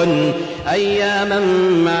تتقون أياما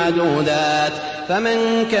معدودات.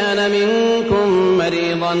 فمن كان منكم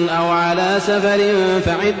مريضا أو على سفر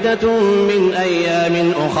فعدة من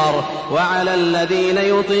أيام أخر وعلى الذين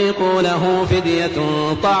يطيقونه فدية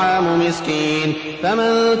طعام مسكين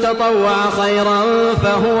فمن تطوع خيرا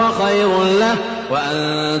فهو خير له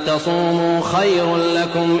وأن تصوموا خير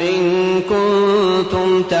لكم إن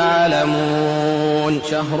كنتم تعلمون.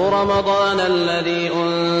 شهر رمضان الذي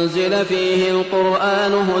أنزل فيه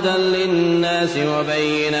القرآن هدى للناس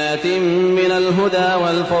وبينات من الهدى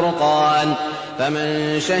والفرقان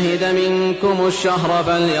فمن شهد منكم الشهر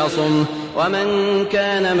فليصم ومن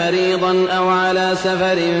كان مريضا أو على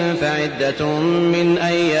سفر فعدة من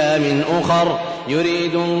أيام أخر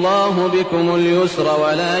يريد الله بكم اليسر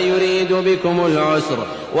ولا يريد بكم العسر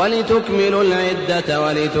ولتكملوا العدة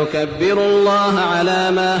ولتكبروا الله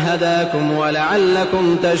على ما هداكم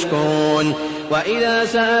ولعلكم تشكرون. وإذا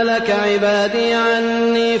سألك عبادي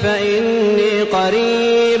عني فإني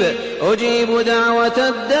قريب أجيب دعوة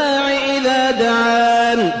الداع إذا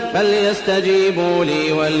دعان فليستجيبوا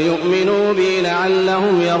لي وليؤمنوا بي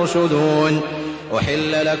لعلهم يرشدون.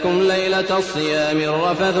 أحل لكم ليلة الصيام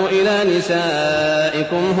الرفث إلى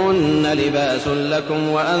نسائكم هن لباس لكم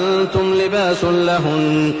وأنتم لباس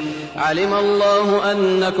لهن علم الله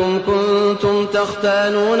أنكم كنتم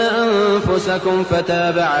تختانون أنفسكم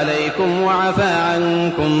فتاب عليكم وعفى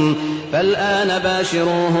عنكم فالآن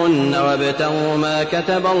باشروهن وابتغوا ما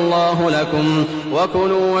كتب الله لكم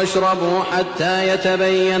وكلوا واشربوا حتى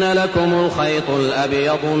يتبين لكم الخيط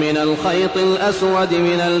الأبيض من الخيط الأسود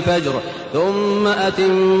من الفجر ثم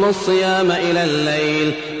أتموا الصيام إلى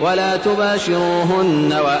الليل ولا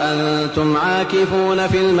تباشروهن وأنتم عاكفون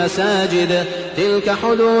في المساجد تلك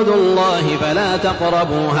حدود الله فلا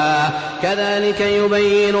تقربوها كذلك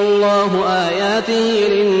يبين الله آياته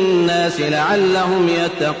للناس لعلهم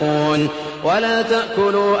يتقون. ولا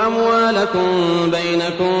تأكلوا أموالكم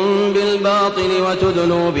بينكم بالباطل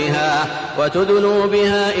وتدلوا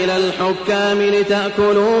بها إلى الحكام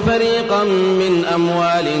لتأكلوا فريقا من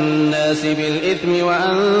أموال الناس بالإثم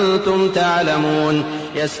وأنتم تعلمون.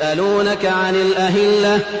 يسألونك عن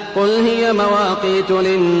الأهلة قل هي مواقيت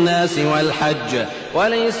للناس والحج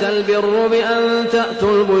وليس البر بأن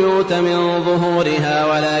تأتوا البيوت من ظهورها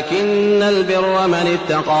ولكن البر من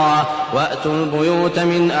اتقى وأتوا البيوت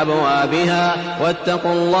من أبوابها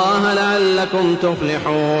واتقوا الله لعلكم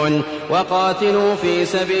تفلحون. وقاتلوا في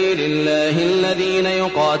سبيل الله الذين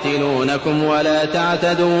يقاتلونكم ولا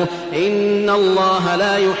تعتدوا إن الله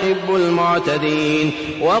لا يحب المعتدين.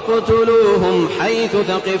 واقتلوهم حيث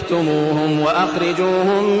ثقفتموهم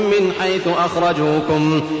وأخرجوهم من حيث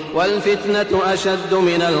أخرجوكم والفتنة أشد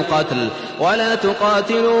من القتل ولا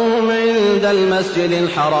تقاتلوهم عند المسجد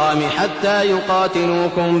الحرام حتى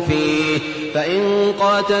يقاتلوكم فيه فإن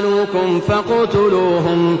قاتلوكم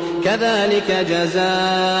فاقتلوهم كذلك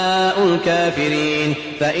جزاء الكافرين.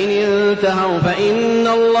 فإن انتهوا فإن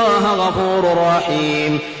الله غفور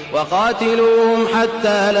رحيم. وقاتلوهم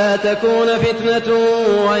حتى لا تكون فتنة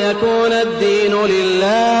ويكون الدين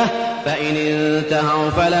لله فإن انتهوا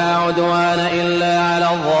فلا عدوان إلا على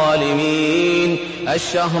الظالمين.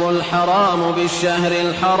 الشهر الحرام بالشهر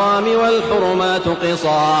الحرام والحرمات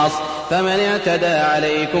قصاص فمن اعتدى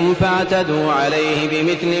عليكم فاعتدوا عليه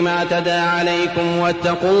بمثل ما اعتدى عليكم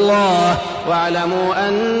واتقوا الله واعلموا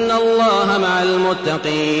أن الله مع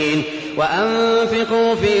المتقين.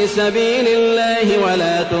 وأنفقوا في سبيل الله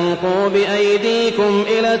ولا تلقوا بأيديكم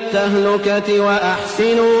إلى التهلكة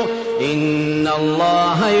وأحسنوا إن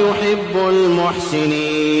الله يحب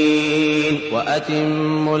المحسنين.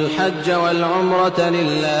 وأتموا الحج والعمرة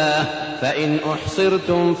لله فإن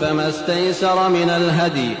أحصرتم فما استيسر من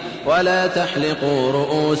الهدي ولا تحلقوا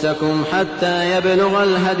رؤوسكم حتى يبلغ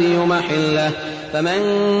الهدي محله فمن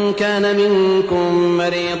كان منكم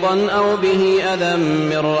مريضا أو به أذى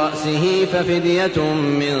من رأسه ففدية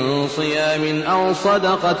من صيام أو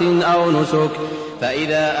صدقة أو نسك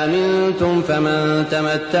فإذا أمنتم فمن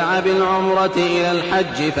تمتع بالعمرة إلى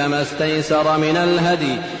الحج فما استيسر من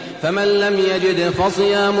الهدي فمن لم يجد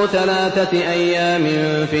فصيام 3 أيام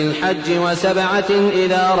في الحج و7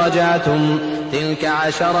 إذا رجعتم تلك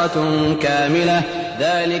 10 كاملة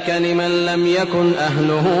ذلك لمن لم يكن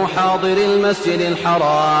أهله حاضر المسجد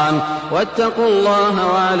الحرام واتقوا الله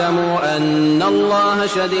واعلموا أن الله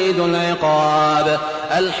شديد العقاب.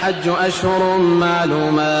 الحج أشهر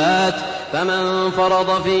معلومات فمن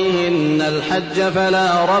فرض فيهن الحج فلا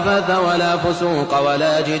رفث ولا فسوق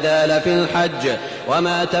ولا جدال في الحج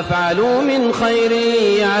وما تفعلوا من خير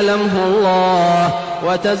يعلمه الله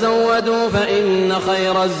وتزودوا فإن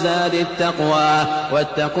خير الزاد التقوى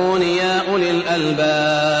واتقون يا أولي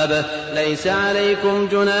الألباب. ليس عليكم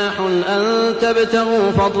جناح أن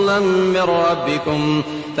تبتغوا فضلا من ربكم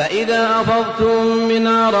فإذا أفضتم من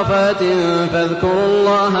عرفات فاذكروا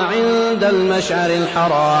الله عند المشعر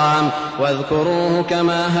الحرام واذكروه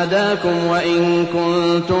كما هداكم وإن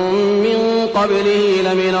كنتم من قبله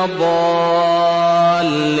لمن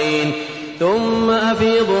الضالين. ثم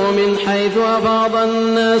أفيضوا من حيث أفاض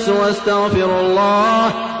الناس واستغفروا الله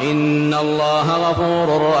إن الله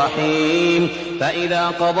غفور رحيم.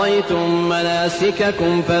 فإذا قضيتم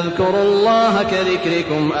مناسككم فاذكروا الله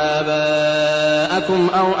كذكركم آباءكم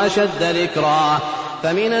أو أشد ذكرا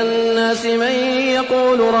فمن الناس من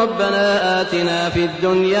يقول ربنا آتنا في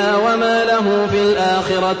الدنيا وما له في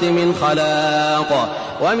الآخرة من خلاق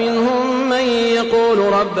ومنهم من يقول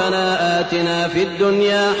ربنا آتنا في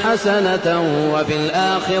الدنيا حسنة وفي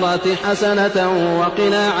الآخرة حسنة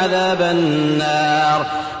وقنا عذاب النار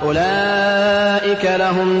أولئك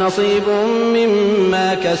لهم نصيب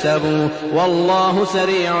مما كسبوا والله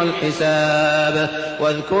سريع الحساب.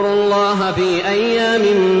 واذكروا الله في أيام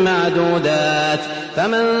معدودات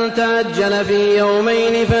فمن تعجل في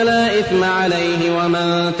يومين فلا إثم عليه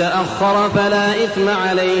ومن تأخر فلا إثم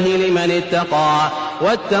عليه لمن اتقى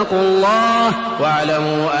واتقوا الله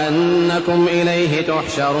واعلموا أنكم إليه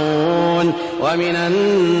تحشرون. ومن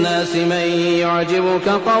الناس من يعجبك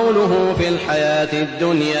قوله في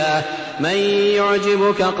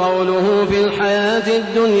الحياة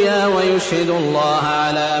الدنيا ويشهد الله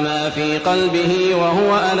على ما في قلبه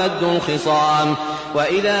وهو ألد الخصام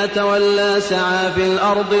وإذا تولى سعى في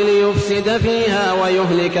الأرض ليفسد فيها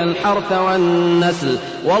ويهلك الحرث والنسل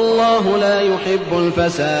والله لا يحب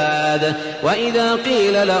الفساد. وإذا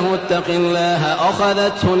قيل له اتق الله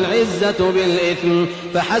أخذته العزة بالإثم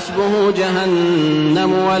فحسبه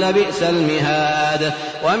جهنم ولبئس المهاد.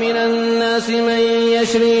 ومن الناس من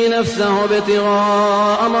يشري نفسه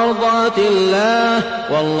ابتغاء مرضات الله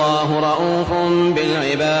والله رؤوف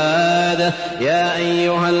بالعباد. يا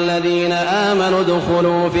أيها الذين آمنوا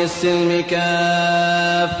ادخلوا في السلم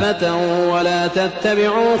كافة ولا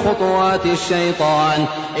تتبعوا خطوات الشيطان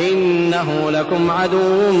إنه لكم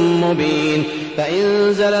عدو مبين.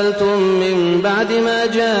 فإن زللتم من بعد ما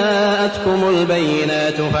جاءتكم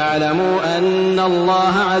البينات فاعلموا أن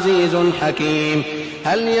الله عزيز حكيم.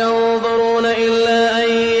 هل ينظرون إلا أن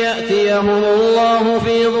يأتيهم الله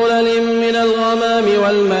في ظلل من الغمام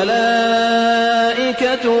والملائكة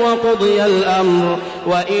وقضي الأمر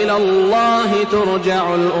وإلى الله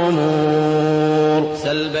ترجع الأمور.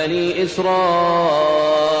 سل بني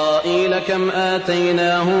إسرائيل كم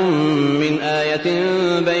آتيناهم من آية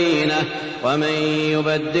بينة ومن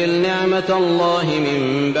يبدل نعمة الله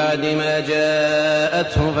من بعد ما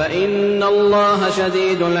جاءته فإن الله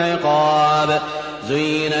شديد العقاب.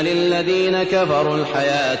 زين للذين كفروا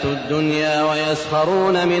الحياة الدنيا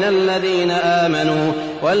ويسخرون من الذين آمنوا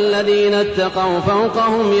والذين اتقوا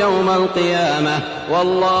فوقهم يوم القيامة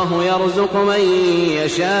والله يرزق من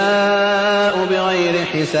يشاء بغير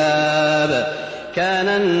حساب. كان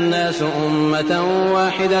الناس أمة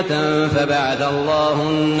واحدة فبعث الله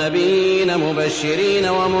النبيين مبشرين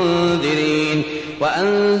ومنذرين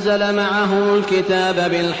وأنزل معهم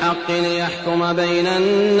الكتاب بالحق ليحكم بين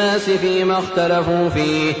الناس فيما اختلفوا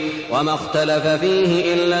فيه وما اختلف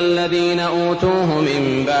فيه إلا الذين أوتوه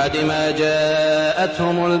من بعد ما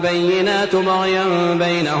جاءتهم البينات بغيا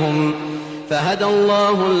بينهم فهدى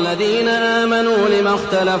الله الذين آمنوا لما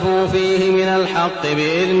اختلفوا فيه من الحق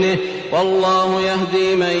بإذنه والله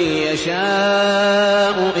يهدي من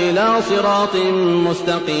يشاء إلى صراط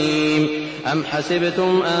مستقيم. أم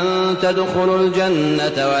حسبتم أن تدخلوا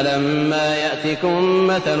الجنة ولما يأتكم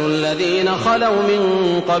مثل الذين خلوا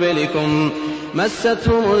من قبلكم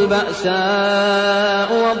مستهم البأساء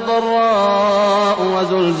والضراء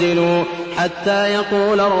وزلزلوا حتى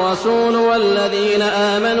يقول الرسول والذين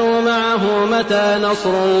آمنوا معه متى نصر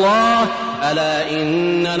الله ألا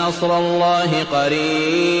إن نصر الله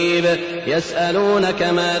قريب. يسألونك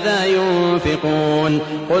ماذا ينفقون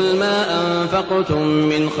قل ما أنفقتم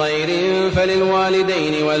من خير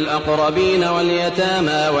فللوالدين والأقربين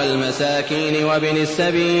واليتامى والمساكين وابن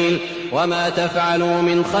السبيل وما تفعلوا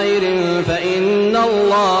من خير فإن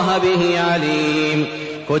الله به عليم.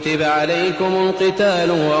 كتب عليكم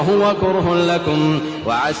القتال وهو كره لكم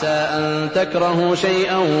وعسى أن تكرهوا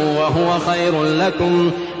شيئا وهو خير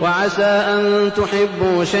لكم وعسى أن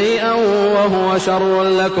تحبوا شيئا وهو شر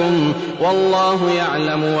لكم والله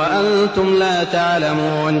يعلم وأنتم لا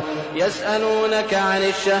تعلمون. يسألونك عن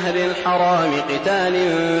الشهر الحرام قتال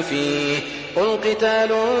فيه قل قتال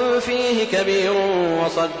فيه كبير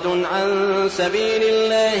وصد عن سبيل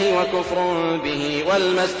الله وكفر به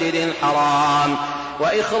والمسجد الحرام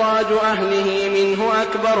وإخراج أهله منه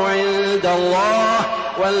أكبر عند الله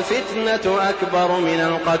والفتنة أكبر من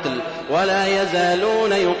القتل ولا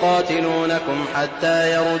يزالون يقاتلونكم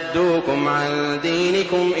حتى يردوكم عن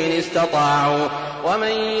دينكم إن استطاعوا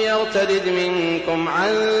ومن يرتد منكم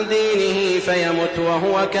عن دينه فيمت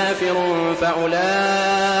وهو كافر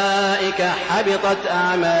فأولئك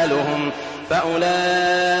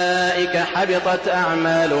حبطت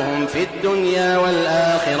أعمالهم في الدنيا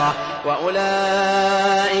والآخرة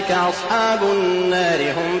وأولئك أصحاب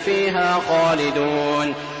النار هم فيها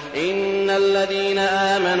خالدون. إن الذين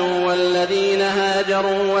آمنوا والذين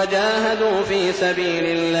هاجروا وجاهدوا في سبيل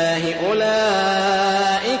الله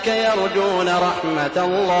أولئك يرجون رحمة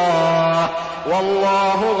الله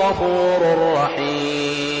والله غفور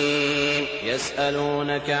رحيم.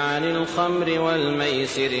 يسألونك عن الخمر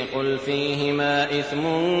والميسر قل فيهما إثم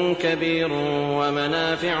كبير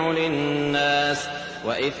ومنافع للناس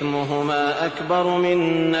وإثمهما أكبر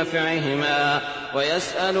من نفعهما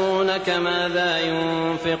ويسألونك ماذا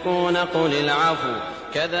ينفقون قل العفو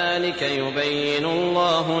كذلك يبين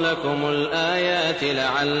الله لكم الآيات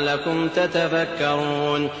لعلكم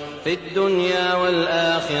تتفكرون في الدنيا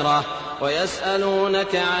والآخرة.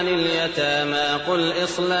 ويسألونك عن اليتامى قل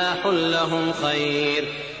إصلاح لهم خير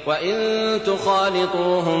وإن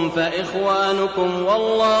تخالطوهم فإخوانكم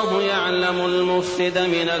والله يعلم المفسد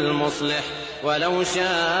من المصلح ولو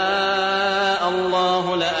شاء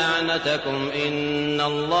الله لأعنتكم إن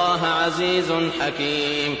الله عزيز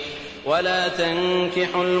حكيم. ولا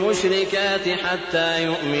تنكحوا المشركات حتى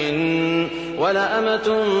يؤمن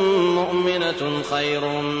ولأمة مؤمنة خير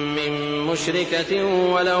من مشركة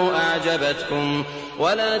ولو أعجبتكم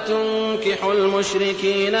ولا تنكحوا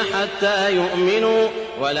المشركين حتى يؤمنوا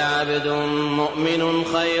ولعبد مؤمن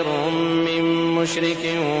خير من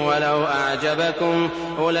مشرك ولو أعجبكم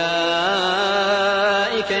أولئك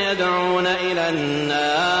يدعون إلى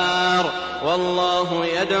النار والله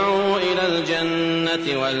يدعو إلى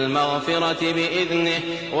الجنة والمغفرة بإذنه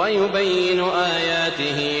ويبين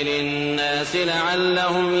آياته للناس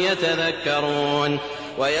لعلهم يتذكرون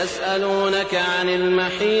ويسألونك عن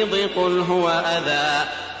المحيض قل هو أذى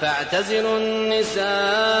فاعتزلوا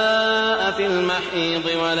النساء في المحيض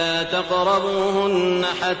ولا تقربوهن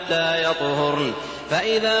حتى يطهرن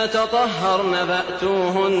فإذا تطهرن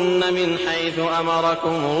فأتوهن من حيث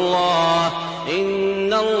أمركم الله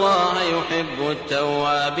إن الله يحب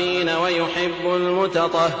التوابين ويحب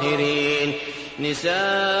المتطهرين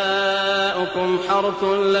نساؤكم حرث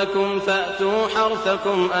لكم فأتوا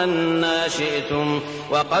حرثكم أنى شئتم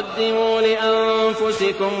وقدموا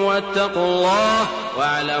لأنفسكم واتقوا الله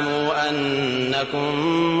واعلموا أنكم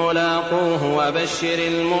ملاقوه وبشر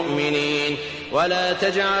المؤمنين ولا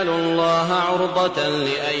تجعلوا الله عرضة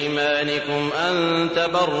لأيمانكم أن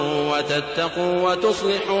تبروا وتتقوا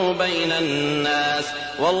وتصلحوا بين الناس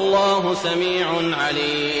والله سميع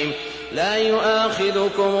عليم لا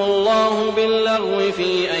يؤاخذكم الله باللغو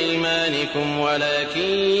في أيمانكم ولكن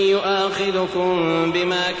يؤاخذكم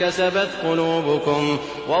بما كسبت قلوبكم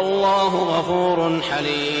والله غفور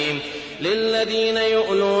حليم للذين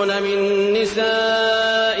يؤلون من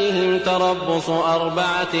نسائهم تربص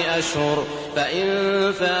 4 أشهر فإن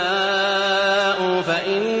فاءوا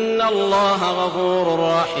فإن الله غفور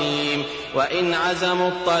رحيم وإن عزموا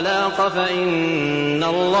الطلاق فإن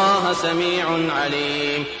الله سميع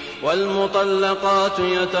عليم والمطلقات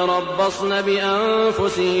يتربصن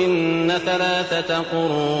بأنفسهن 3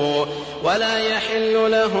 قروء ولا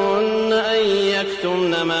يحل لهن أن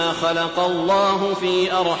يكتمن ما خلق الله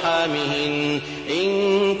في أرحامهن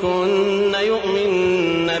إن كن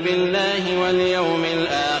يؤمن بالله واليوم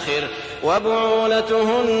الآخر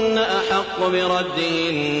وبعولتهن أحق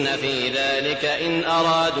بردهن في ذلك إن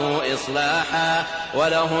أرادوا إصلاحا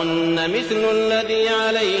ولهن مثل الذي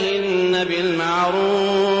عليهن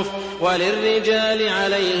بالمعروف وللرجال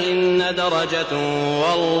عليهن درجة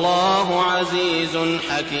والله عزيز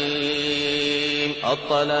حكيم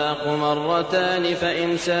الطلاق 2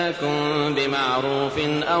 فإمساك بمعروف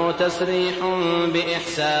أو تسريح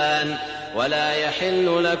بإحسان ولا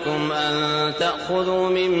يحل لكم أن تأخذوا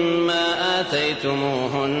مما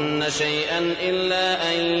آتيتموهن شيئا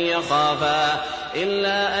إلا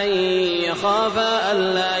أن يخافا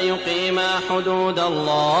ألا يقيما حدود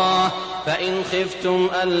الله فإن خفتم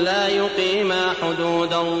ألا يقيما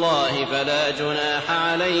حدود الله فلا جناح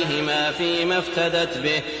عليهما فيما افتدت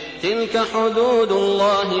به تلك حدود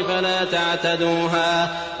الله فلا تعتدوها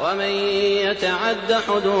ومن يتعد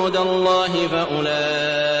حدود الله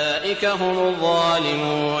فأولئك هم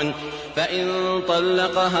الظالمون فإن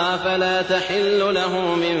طلقها فلا تحل له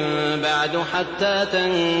من بعد حتى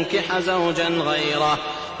تنكح زوجا غيره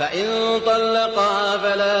فإن طلقها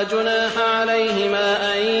فلا جناح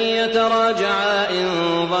عليهما أن يتراجعا إن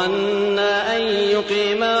ظنا أن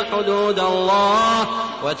يقيما حدود الله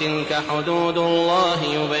وتلك حدود الله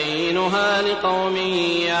يبينها لقوم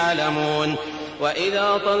يعلمون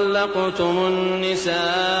وإذا طلقتم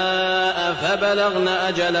النساء فبلغن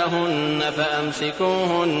أجلهن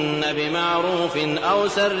فأمسكوهن بمعروف أو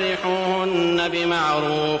سرحوهن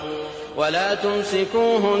بمعروف ولا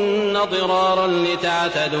تمسكوهن ضرارا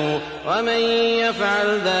لتعتدوا ومن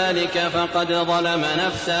يفعل ذلك فقد ظلم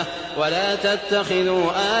نفسه ولا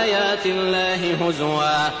تتخذوا آيات الله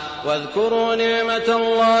هزوا واذكروا نعمة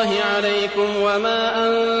الله عليكم وما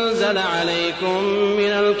أنزل عليكم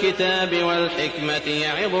من الكتاب والحكمة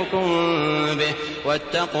يعظكم به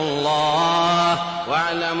واتقوا الله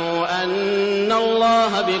واعلموا أن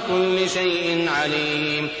الله بكل شيء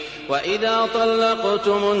عليم وإذا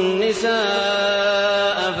طلقتم النساء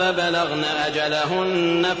فبلغن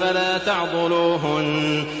أجلهن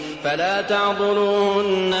فلا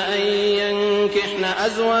تعضلوهن أن ينكحن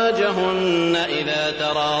أزواجهن إذا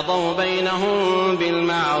تراضوا بينهم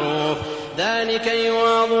بالمعروف ذلك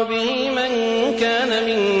يوعظ به من كان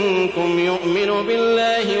منكم يؤمن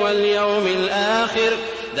بالله واليوم الآخر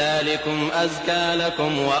ذلكم أزكى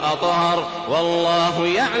لكم وأطهر والله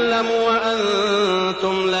يعلم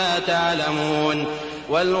وأنتم لا تعلمون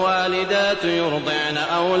والوالدات يرضعن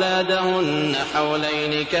أولادهن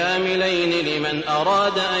حولين كاملين لمن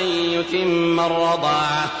أراد أن يتم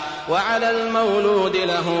الرضاعة وعلى المولود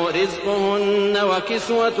له رزقهن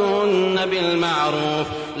وكسوتهن بالمعروف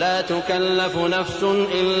لا تكلف نفس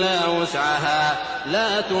إلا وسعها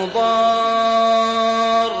لا تضار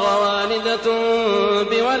والدة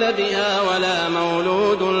بولدها ولا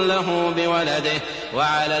مولود له بولده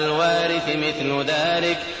وعلى الوارث مثل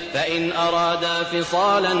ذلك فإن أرادا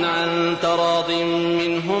فصالا عن تراض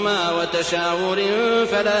منهما وتشاور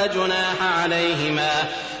فلا جناح عليهما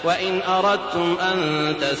وإن أردتم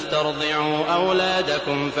أن تسترضعوا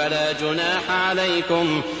أولادكم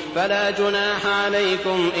فلا جناح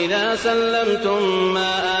عليكم إذا سلمتم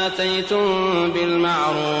ما آتيتم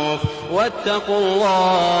بالمعروف واتقوا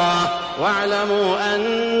الله واعلموا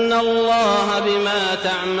أن الله بما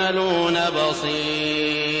تعملون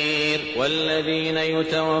بصير. والذين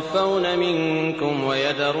يتوفون منكم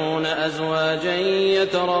ويذرون أزواجا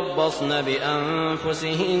يتربصن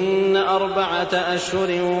بأنفسهن 4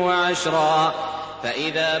 أشهر وعشرا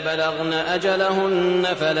فإذا بلغن أجلهن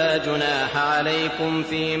فلا جناح عليكم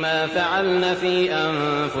فيما فعلن في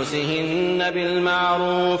أنفسهن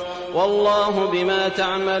بالمعروف والله بما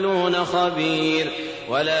تعملون خبير.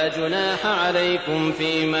 ولا جناح عليكم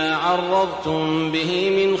فيما عرضتم به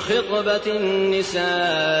من خطبة النساء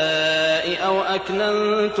أو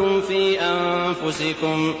أكننتم في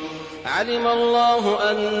أنفسكم علم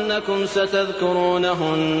الله أنكم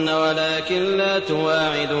ستذكرونهن ولكن لا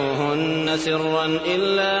تواعدوهن سرا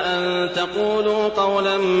إلا أن تقولوا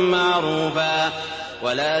قولا معروفا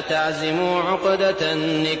ولا تعزموا عقدة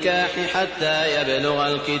النكاح حتى يبلغ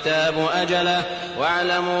الكتاب أجله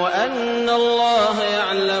واعلموا أن الله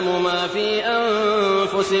يعلم ما في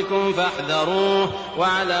أنفسكم فاحذروه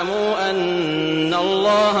واعلموا أن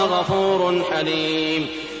الله غفور حليم.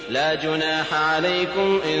 لا جناح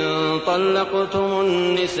عليكم إن طلقتم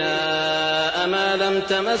النساء ما لم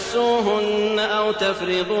تمسوهن أو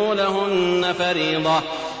تفرضوا لهن فريضة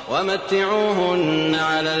ومتعوهن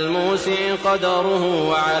على الموسع قدره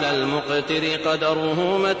وعلى المقتر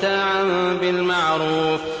قدره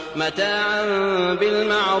متاعا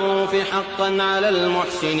بالمعروف حقا على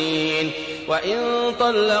المحسنين. وإن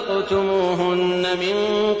طلقتموهن من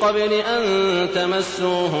قبل أن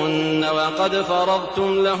تمسوهن وقد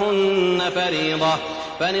فرضتم لهن فريضة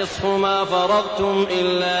فنصف ما فرضتم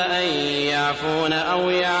إلا أن يعفون أو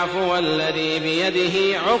يعفو الذي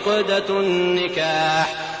بيده عقدة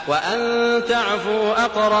النكاح وأن تعفوا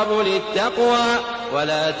أقرب للتقوى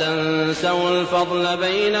ولا تنسوا الفضل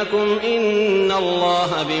بينكم إن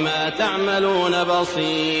الله بما تعملون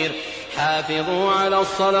بصير. حافظوا على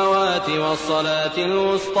الصلوات والصلاة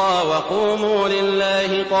الوسطى وقوموا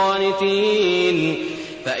لله قانتين.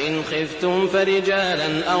 فإن خفتم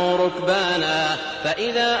فرجالا أو ركبانا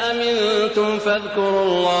فإذا أمنتم فاذكروا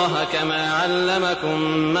الله كما علمكم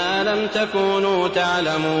ما لم تكونوا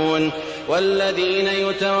تعلمون. والذين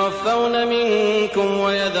يتوفون منكم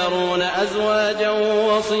ويذرون أزواجا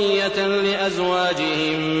وصية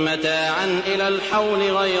لأزواجهم متاعا إلى الحول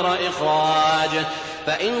غير إخراج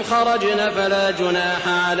فإن خرجن فلا جناح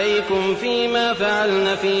عليكم فيما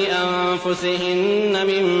فعلن في أنفسهن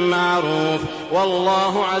من معروف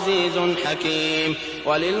والله عزيز حكيم.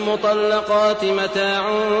 وللمطلقات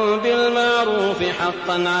متاع بالمعروف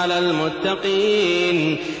حقا على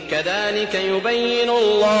المتقين كذلك يبين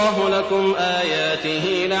الله لكم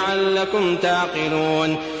آياته لعلكم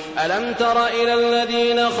تعقلون. ألم تر إلى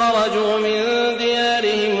الذين خرجوا من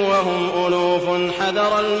ديارهم وهم ألوف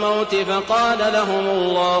حذر الموت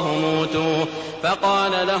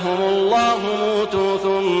فقال لهم الله موتوا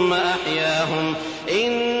ثم أحياهم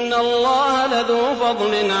إن الله لذو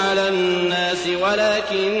فضل على الناس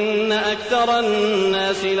ولكن أكثر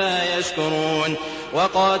الناس لا يشكرون.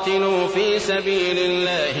 وقاتلوا في سبيل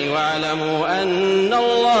الله واعلموا أن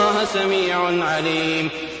الله سميع عليم.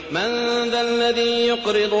 من ذا الذي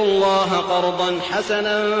يقرض الله قرضا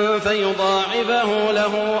حسنا فيضاعفه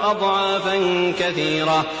له أضعافا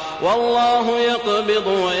كثيرة والله يقبض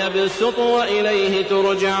ويبسط وإليه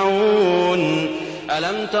ترجعون.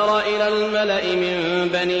 ألم تر إلى الملأ من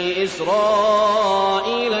بني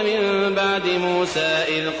إسرائيل من بعد موسى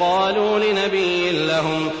إذ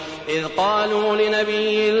قالوا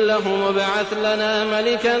لنبي لهم ابعث لنا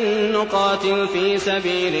ملكا نقاتل في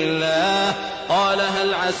سبيل الله قال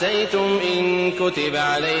هل عسيتم إن كتب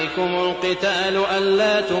عليكم القتال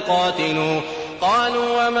ألا تقاتلوا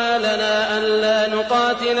قالوا وما لنا ألا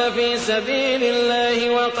نقاتل في سبيل الله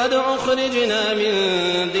وقد أخرجنا من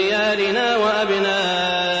ديارنا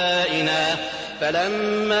وأبنائنا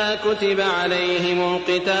فلما كتب عليهم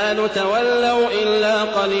القتال تولوا إلا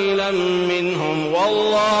قليلا منهم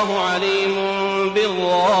والله عليم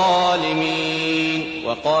بالظالمين.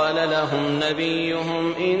 قال لهم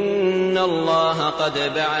نبيهم إن الله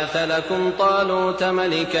قد بعث لكم طالوت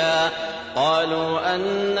ملكا قالوا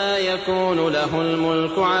أنى يكون له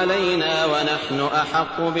الملك علينا ونحن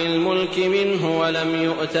أحق بالملك منه ولم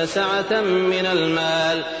يؤت سعة من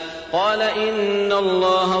المال قال إن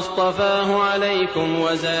الله اصطفاه عليكم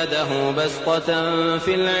وزاده بسطة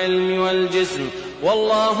في العلم والجسم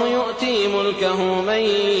والله يؤتي ملكه من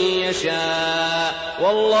يشاء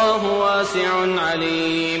والله واسع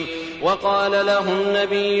عليم. وقال لهم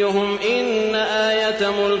نبيهم إن آية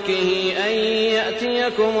ملكه أن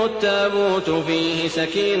يأتيكم التابوت فيه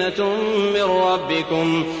سكينة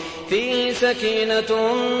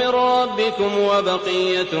من ربكم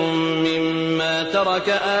وبقية مما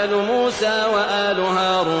ترك آل موسى وآل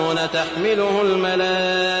هارون تحمله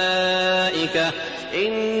الملائكة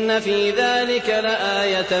إن في ذلك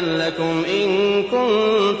لآية لكم إن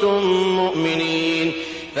كنتم مؤمنين.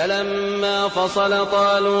 فلما فصل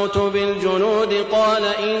طالوت بالجنود قال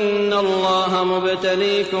إن الله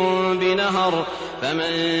مبتليكم بنهر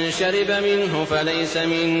فمن شرب منه فليس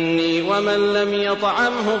مني ومن لم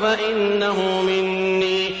يطعمه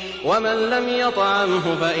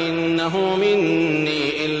فإنه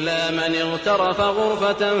مني إلا من اغترف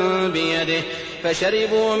غرفة بيده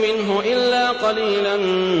فشربوا منه إلا قليلا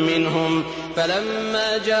منهم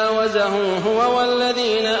فلما جاوزه هو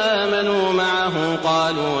والذين آمنوا معه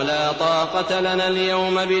قالوا لا طاقة لنا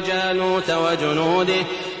اليوم بجالوت وجنوده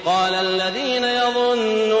قال الذين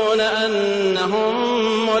يظنون أنهم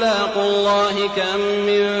ملاقو الله كم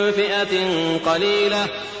من فئة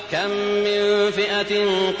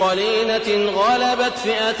قليلة غلبت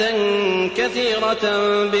فئة كثيرة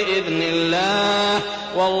بإذن الله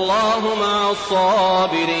والله مع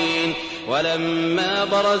الصابرين. ولما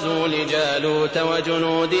برزوا لجالوت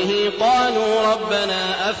وجنوده قالوا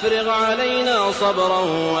ربنا أفرغ علينا صبرا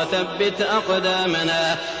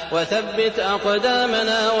وثبت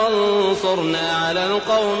أقدامنا وانصرنا على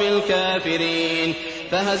القوم الكافرين.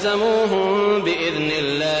 فهزموهم بإذن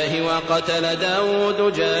الله وقتل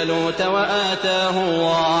داود جالوت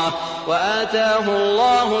وآتاه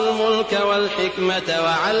الله الملك والحكمة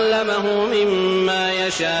وعلمه مما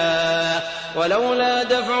يشاء ولولا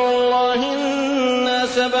دفع الله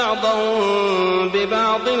الناس بعضهم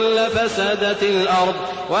ببعض لفسدت الأرض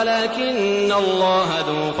ولكن الله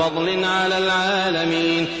ذو فضل على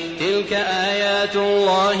العالمين. تلك آيات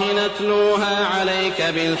الله نتلوها عليك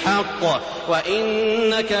بالحق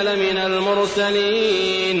وإنك لمن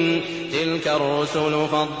المرسلين. تلك الرسل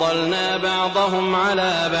فضلنا بعضهم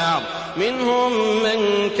على بعض منهم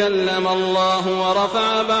من كلم الله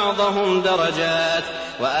ورفع بعضهم درجات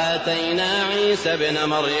وآتينا عيسى ابن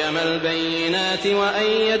مريم البينات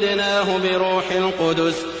وأيدناه بروح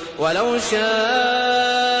القدس ولو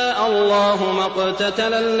شاء الله ما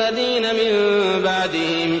اقتتل الذين من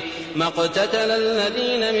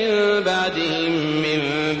بعدهم من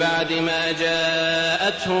بعد ما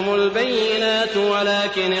جاءتهم البينات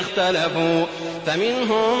ولكن اختلفوا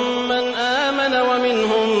فمنهم من آمن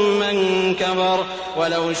ومنهم من كفر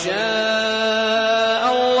ولو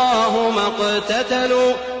شاء الله ما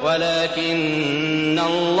اقتتلوا ولكن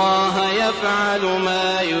الله يفعل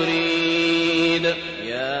ما يريد.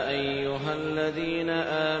 يا أيها الذين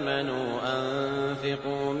آمنوا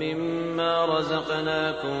أنفقوا مما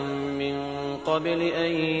رزقناكم من قبل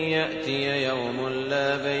أن يأتي يوم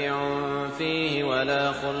لا بيع فيه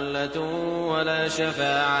ولا خلة ولا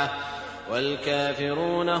شفاعة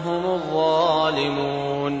والكافرون هم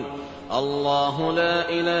الظالمون. الله لا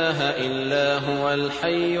إله إلا هو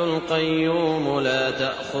الحي القيوم لا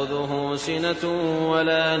تأخذه سنة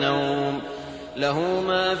ولا نوم له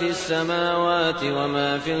ما في السماوات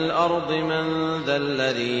وما في الأرض من ذا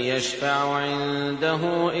الذي يشفع عنده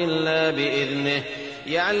إلا بإذنه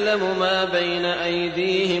يعلم ما بين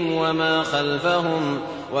أيديهم وما خلفهم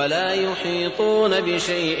ولا يحيطون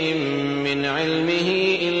بشيء من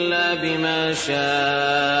علمه إلا بما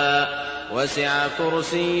شاء وسع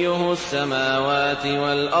كرسيه السماوات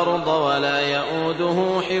والأرض ولا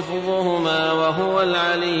يؤوده حفظهما وهو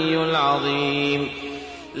العلي العظيم.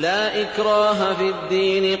 لا إكراه في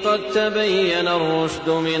الدين قد تبين الرشد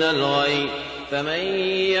من الغي فمن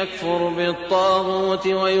يكفر بالطاغوت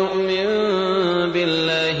ويؤمن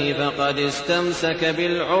بالله فقد استمسك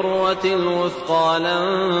بالعروة الوثقى لا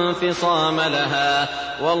انفصام لها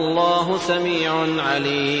والله سميع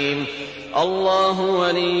عليم. الله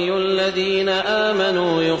ولي الذين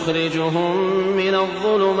آمنوا يخرجهم من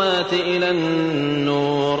الظلمات إلى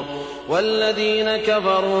النور والذين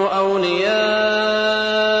كفروا أولياؤهم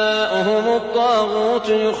الطاغوت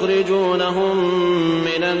يخرجونهم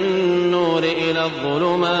من النور إلى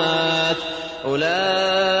الظلمات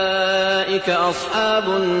أولئك أولئك أصحاب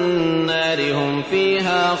النار هم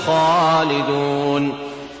فيها خالدون.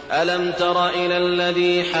 ألم تر إلى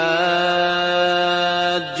الذي حاج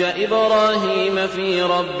إبراهيم في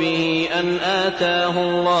ربه أن آتاه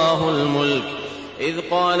الله الملك إذ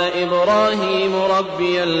قال إبراهيم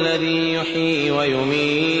ربي الذي يحيي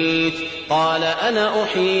ويميت قال أنا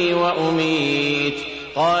أحيي وأميت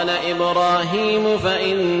قال إبراهيم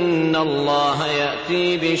فإن الله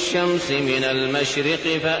يأتي بالشمس من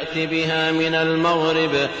المشرق فأت بها من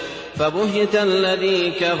المغرب فبهت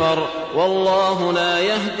الذي كفر والله لا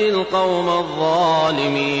يهدي القوم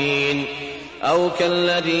الظالمين. أو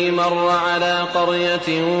كالذي مر على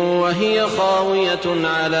قرية وهي خاوية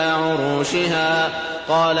على عروشها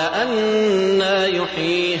قال أنى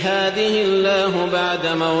يحيي هذه الله بعد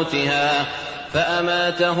موتها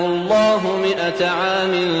فأماته الله 100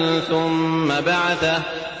 عام ثم بعثه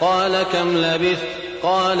قال كم لبثت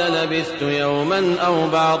قال لبثت يوما أو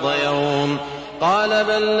بعض يوم قال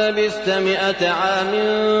بل لبثت 100 عام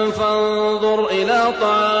فانظر إلى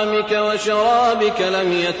طعامك وشرابك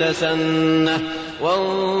لم يتسنه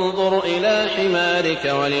وانظر إلى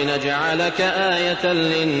حمارك ولنجعلك آية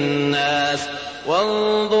للناس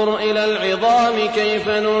وانظر إلى العظام كيف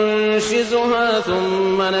ننشزها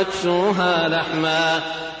ثم نكسوها لحما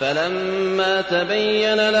فلما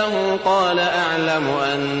تبين له قال أعلم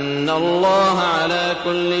أن الله على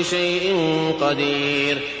كل شيء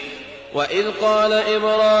قدير. وإذ قال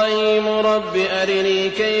إبراهيم رب أرني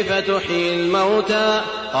كيف تحيي الموتى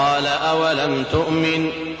قال أولم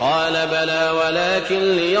تؤمن قال بلى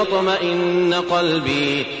ولكن ليطمئن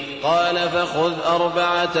قلبي قال فخذ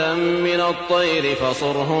 4 من الطير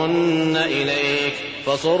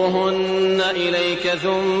فصرهن إليك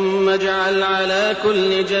ثم اجعل على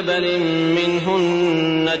كل جبل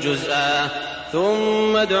منهن جزءا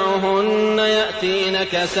ثم ادعهن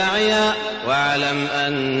يأتينك سعيا واعلم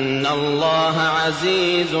أن الله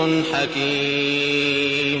عزيز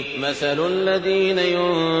حكيم. مثل الذين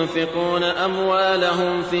ينفقون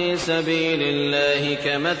أموالهم في سبيل الله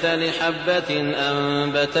كمثل حبة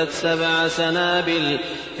أنبتت 7 سنابل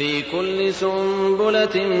في كل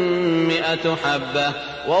سنبلة 100 حبة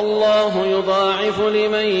والله يضاعف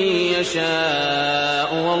لمن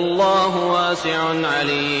يشاء والله واسع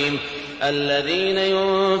عليم. الذين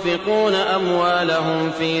ينفقون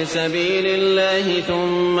أموالهم في سبيل الله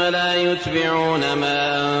ثم لا يتبعون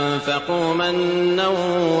ما أنفقوا منا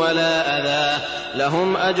ولا أذى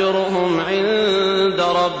لهم أجرهم عند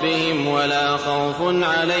ربهم ولا خوف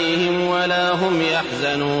عليهم ولا هم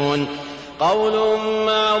يحزنون. قول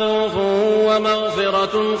معروف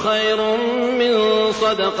ومغفرة خير من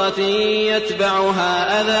صدقة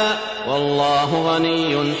يتبعها أذى والله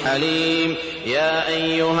غني حليم. يا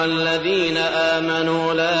أيها الذين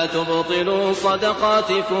آمنوا لا تبطلوا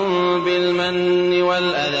صدقاتكم بالمن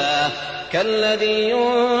والأذى كالذي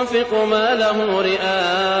ينفق ماله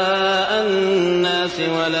رئاء الناس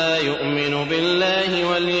ولا يؤمن بالله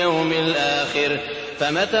واليوم الآخر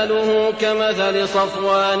فمثله كمثل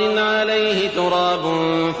صفوان عليه تراب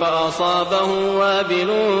فأصابه وابل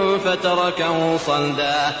فتركه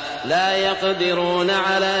صلدا لا يقدرون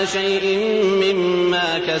على شيء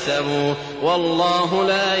مما كسبوا والله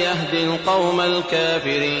لا يهدي القوم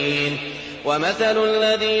الكافرين. ومثل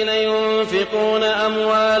الذين ينفقون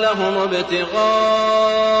أموالهم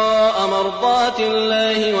ابتغاء مرضات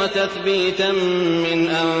الله وتثبيتا من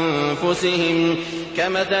أنفسهم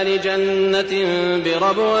كمثل جنة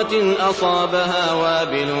بربوة أصابها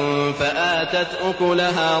وابل فآتت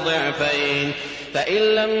أكلها ضعفين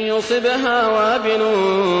فإن لم يصبها وابل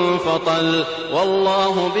فطل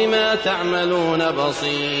والله بما تعملون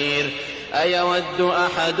بصير. أيود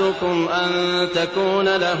أحدكم أن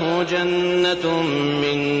تكون له جنة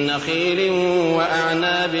من نخيل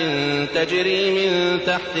وأعناب تجري من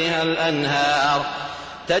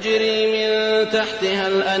تحتها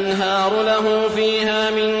الأنهار له فيها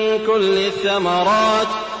من كل الثمرات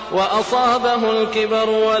وأصابه الكبر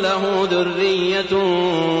وله ذرية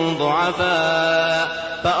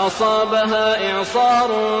ضعفاء فأصابها إعصار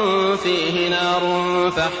فيه نار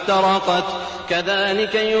فاحترقت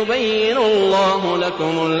كذلك يبين الله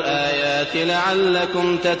لكم الآيات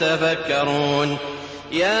لعلكم تتفكرون.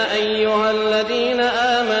 يا أيها الذين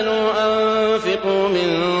آمنوا أنفقوا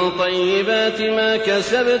من طيبات ما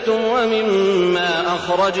كسبتم ومما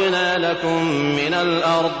أخرجنا لكم من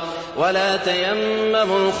الأرض ولا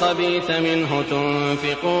تيمموا الخبيث منه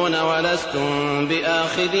تنفقون ولستم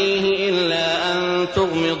بآخذيه إلا أن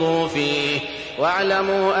تغمضوا فيه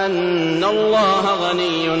واعلموا أن الله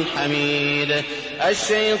غني حميد.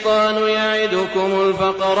 الشيطان يعدكم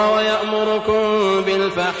الفقر ويأمركم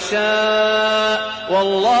بالفحشاء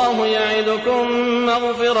والله يعدكم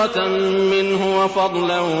مغفرة منه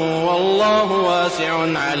وفضلا والله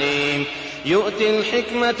واسع عليم يؤتي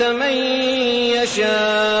الحكمة من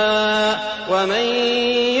يشاء ومن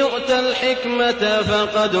يؤت الحكمة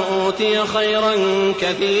فقد أوتي خيرا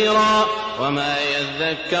كثيرا وما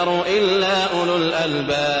يذكر إلا أولو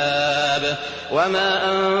الألباب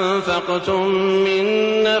وما أنفقتم من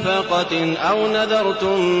نفقة أو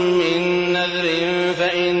نذرتم من نذر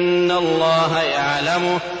فإن الله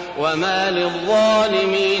يعلمه وما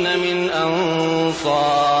للظالمين من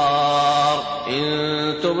أنصار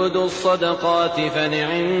إن تبدوا الصدقات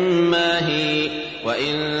فنعما هي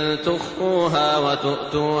وإن تخفوها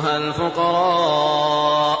وتؤتوها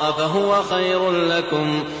الفقراء فهو خير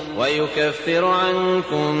لكم ويكفر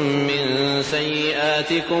عنكم من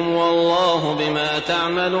سيئاتكم والله بما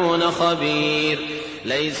تعملون خبير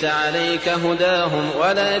ليس عليك هداهم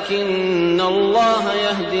ولكن الله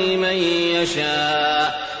يهدي من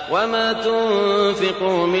يشاء وما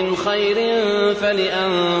تنفقوا من خير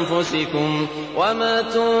فلأنفسكم وما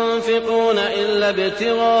تنفقون إلا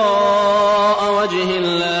ابتغاء وجه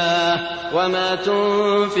الله وما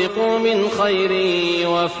تنفقوا من خير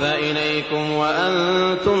يوفى إليكم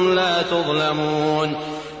وأنتم لا تظلمون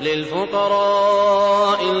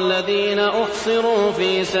للفقراء الذين أحصروا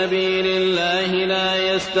في سبيل الله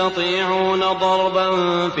لا يستطيعون ضربا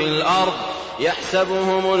في الأرض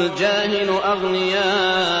يحسبهم الجاهل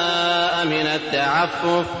أغنياء من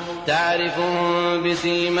التعفف تعرفهم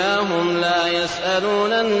بسيماهم لا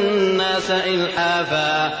يسألون الناس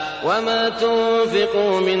إلحافا وما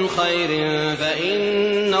تنفقوا من خير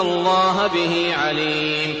فإن الله به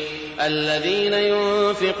عليم الذين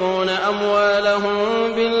ينفقون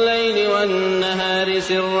أموالهم بالليل والنهار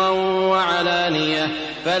سرا وعلانية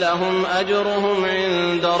فلهم أجرهم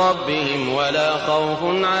عند ربهم ولا خوف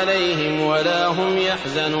عليهم ولا هم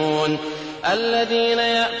يحزنون الذين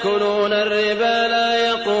يأكلون الربا لا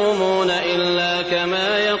يقومون إلا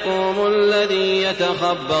كما يقوم الذي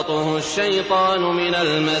يتخبطه الشيطان من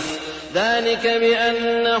المس ذلك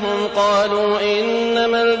بأنهم قالوا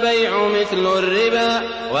إنما البيع مثل الربا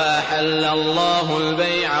وأحل الله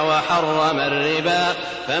البيع وحرم الربا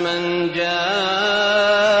فمن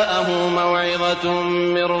جاءه موعظة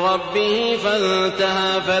من ربه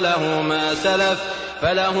فانتهى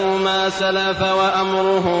فله ما سلف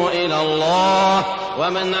وأمره إلى الله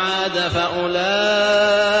ومن عاد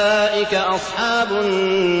فأولئك أصحاب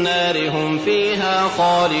النار هم فيها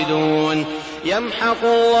خالدون يمحق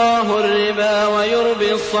الله الربا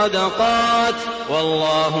ويربي الصدقات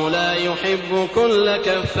والله لا يحب كل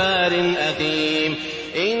كفار أثيم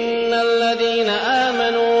إن الذين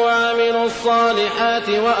آمنوا وعملوا الصالحات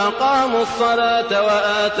وأقاموا الصلاة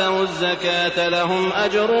وآتوا الزكاة لهم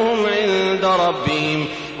أجرهم عند ربهم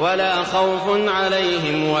ولا خوف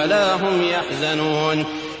عليهم ولا هم يحزنون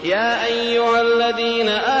يا أيها الذين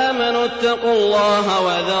آمنوا اتقوا الله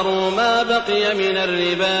وذروا ما بقي من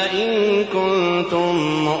الربا إن كنتم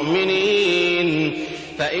مؤمنين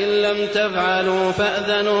فإن لم تفعلوا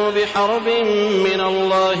فأذنوا بحرب من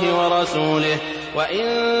الله ورسوله وإن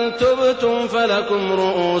تبتم فلكم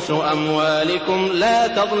رؤوس أموالكم لا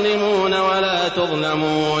تظلمون ولا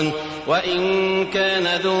تظلمون وإن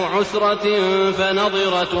كان ذو عسرة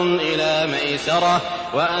فنظرة إلى ميسرة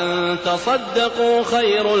وأن تصدقوا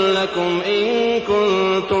خير لكم إن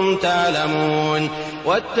كنتم تعلمون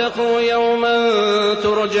واتقوا يوما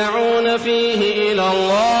ترجعون فيه إلى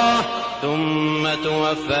الله ثم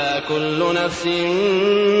توفى كل نفس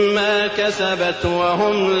ما كسبت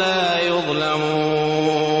وهم لا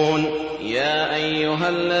يظلمون يا أيها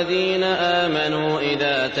الذين آمنوا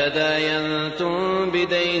إذا تداينتم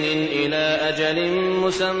بدين إلى أجل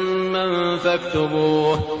مسمى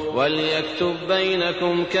فاكتبوه وليكتب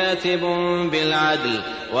بينكم كاتب بالعدل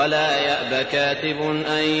ولا يأب كاتب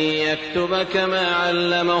أن يكتب كما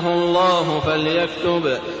علمه الله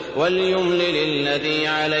فليكتب وليملل الذي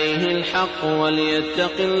عليه الحق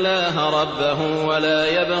وليتق الله ربه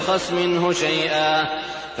ولا يبخس منه شيئا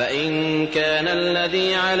فإن كان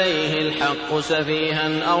الذي عليه الحق سفيها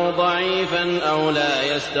أو ضعيفا أو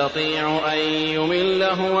لا يستطيع أن يمل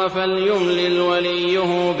هو فليملل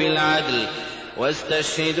وليه بالعدل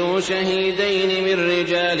واستشهدوا شهيدين من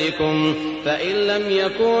رجالكم فإن لم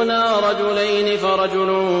يكونا رجلين فرجل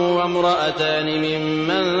وامرأتان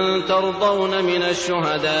ممن ترضون من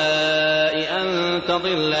الشهداء أن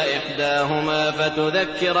تضل إحداهما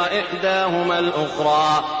فتذكر إحداهما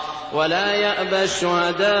الأخرى ولا يأبى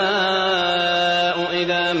الشهداء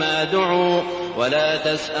إذا ما دعوا ولا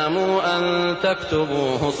تسأموا أن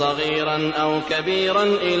تكتبوه صغيرا أو كبيرا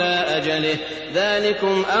إلى أجله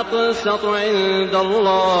ذلكم أقسط عند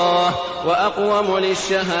الله وأقوم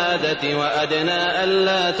للشهادة وأدنى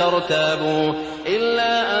ألا ترتابوا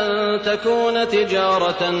إلا أن تكون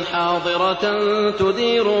تجارة حاضرة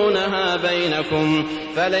تديرونها بينكم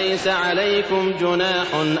فليس عليكم جناح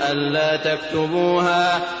ألا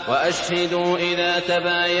تكتبوها وأشهدوا إذا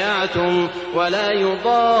تبايعتم ولا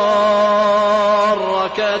يضار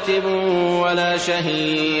كاتب ولا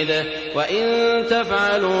شهيد وإن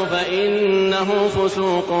تفعلوا فإنه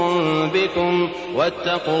فسوق بكم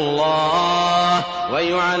واتقوا الله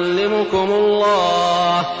ويعلمكم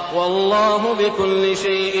الله والله بكل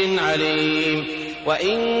شيء عليم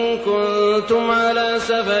وإن كنتم على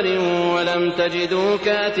سفر ولم تجدوا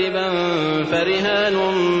كاتبا فرهان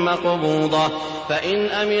مقبوضة فإن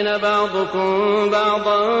أمن بعضكم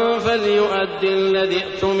بعضا فليؤد الذي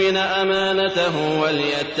ائتمن أمانته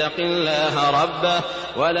وليتق الله ربه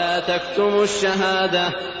ولا تكتموا الشهادة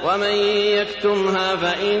ومن يكتمها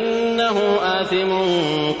فإنه آثم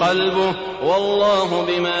قلبه والله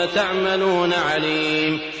بما تعملون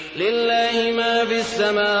عليم لله ما في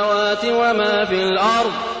السماوات وما في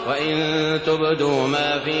الأرض وإن تبدوا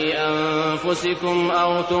ما في أنفسكم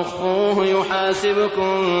أو تخفوه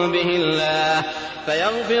يحاسبكم به الله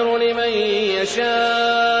فيغفر لمن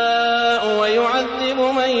يشاء ويعذب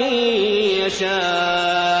من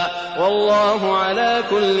يشاء والله على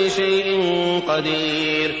كل شيء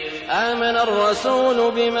قدير آمن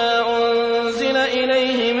الرسول بما أنزل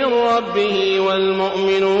إليه من ربه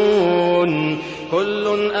والمؤمنون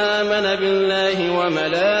كل آمن بالله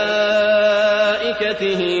وملائكته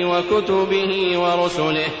وكتبه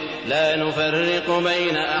ورسله لا نفرق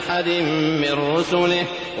بين أحد من رسله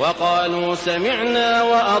وقالوا سمعنا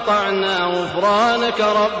وأطعنا غفرانك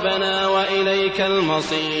ربنا وإليك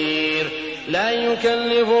المصير لا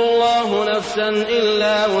يكلف الله نفسا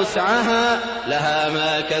إلا وسعها لها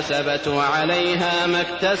ما كسبت وعليها ما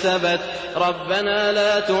اكتسبت ربنا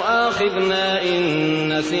لا تؤاخذنا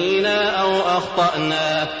إن نسينا أو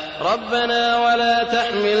أخطأنا ربنا ولا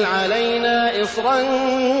تحمل علينا إصرا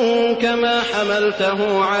كما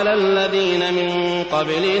حملته على الذين من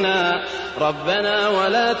قبلنا ربنا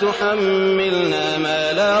ولا تحملنا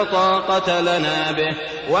ما لا طاقة لنا به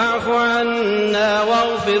واعف عنا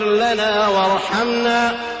واغفر لنا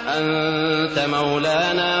وارحمنا أنت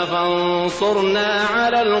مولانا فانصرنا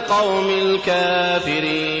على القوم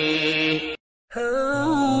الكافرين